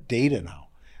actually have data now.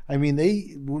 I mean,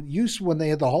 they used to, when they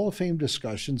had the Hall of Fame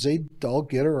discussions, they'd all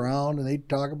get around and they'd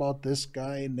talk about this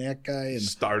guy and that guy. And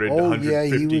started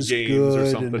 150 he was games good.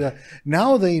 or something. And,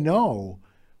 now they know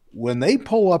when they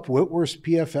pull up Whitworth's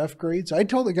PFF grades. I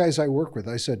tell the guys I work with,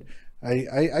 I said,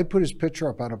 I put his picture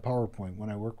up on a PowerPoint when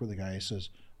I work with a guy. I says,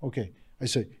 okay. I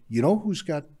said, you know who's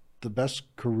got the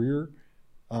best career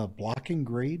blocking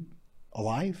grade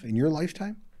alive in your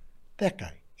lifetime? That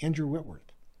guy, Andrew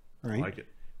Whitworth. Right? I like it.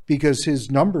 Because his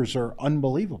numbers are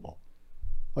unbelievable.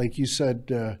 Like you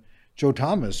said, Joe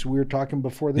Thomas, we were talking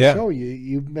before the show.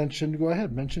 You mentioned, go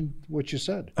ahead, mention what you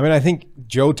said. I mean, I think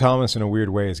Joe Thomas, in a weird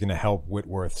way, is going to help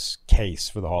Whitworth's case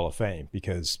for the Hall of Fame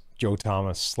because Joe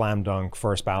Thomas, slam dunk,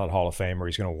 first ballot Hall of Famer.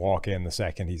 He's going to walk in the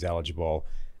second he's eligible.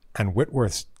 And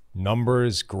Whitworth's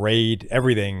numbers, grade,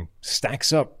 everything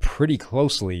stacks up pretty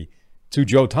closely to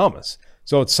Joe Thomas.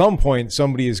 So at some point,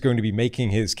 somebody is going to be making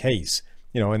his case,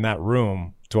 in that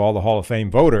room to all the Hall of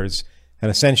Fame voters, and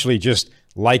essentially just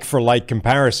like for like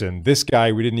comparison. This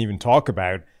guy we didn't even talk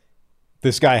about.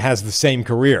 This guy has the same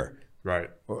career. Right.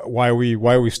 Why are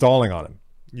we stalling on him?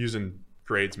 Using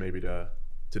grades maybe to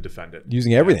defend it.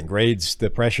 Using everything, grades, the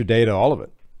pressure data, all of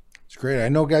it. It's great. I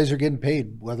know guys are getting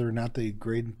paid whether or not they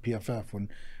grade PFF.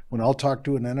 When I'll talk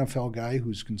to an NFL guy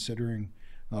who's considering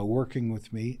working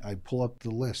with me, I pull up the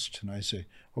list and I say,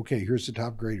 okay, here's the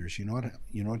top graders. You know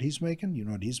what he's making? You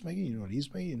know what he's making? You know what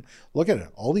he's making? Look at it,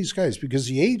 all these guys. Because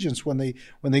the agents, when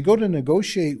they go to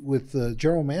negotiate with the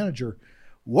general manager,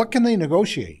 what can they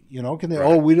negotiate? Can they? Right.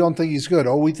 Oh, we don't think he's good.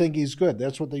 Oh, we think he's good.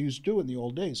 That's what they used to do in the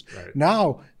old days. Right.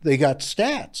 Now they got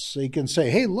stats. They can say,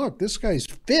 hey, look, this guy's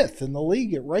 5th in the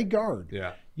league at right guard.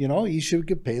 Yeah. He should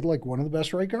get paid like one of the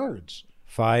best right guards.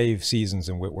 5 seasons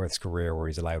in Whitworth's career where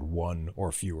he's allowed 1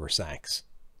 or fewer sacks.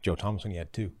 Joe Thomas only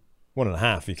had 2.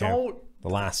 1.5 you count the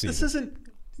last season. This isn't.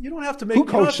 You don't have to make. Who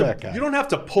coached that guy? You don't have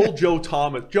to pull Joe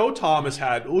Thomas. Joe Thomas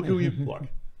had. Look.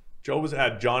 Joe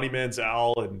had Johnny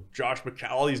Manziel and Josh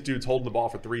McCown. All these dudes holding the ball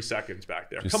for 3 seconds back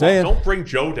there. Come on, don't bring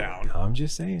Joe down. I'm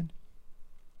just saying.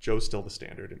 Joe's still the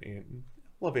standard, and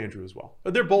love Andrew as well.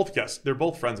 But they're both guests. They're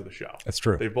both friends of the show. That's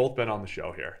true. They've both been on the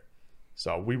show here.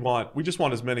 So we just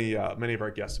want as many of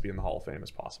our guests to be in the Hall of Fame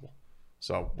as possible.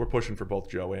 So we're pushing for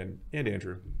both Joe and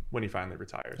Andrew when he finally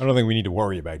retires. I don't think we need to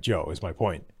worry about Joe, is my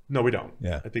point. No, we don't.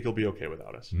 Yeah. I think he'll be okay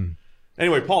without us.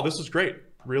 Anyway, Paul, this was great.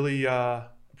 Really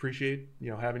appreciate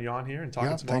having you on here and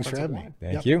talking some thanks for having line.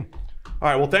 me. Thank you. All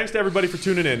right, well, thanks to everybody for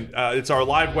tuning in. It's our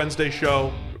live Wednesday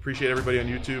show. Appreciate everybody on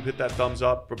YouTube. Hit that thumbs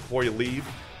up before you leave.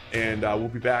 And we'll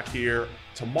be back here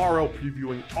tomorrow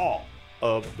previewing all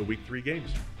of the Week 3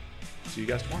 games. See you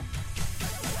guys tomorrow.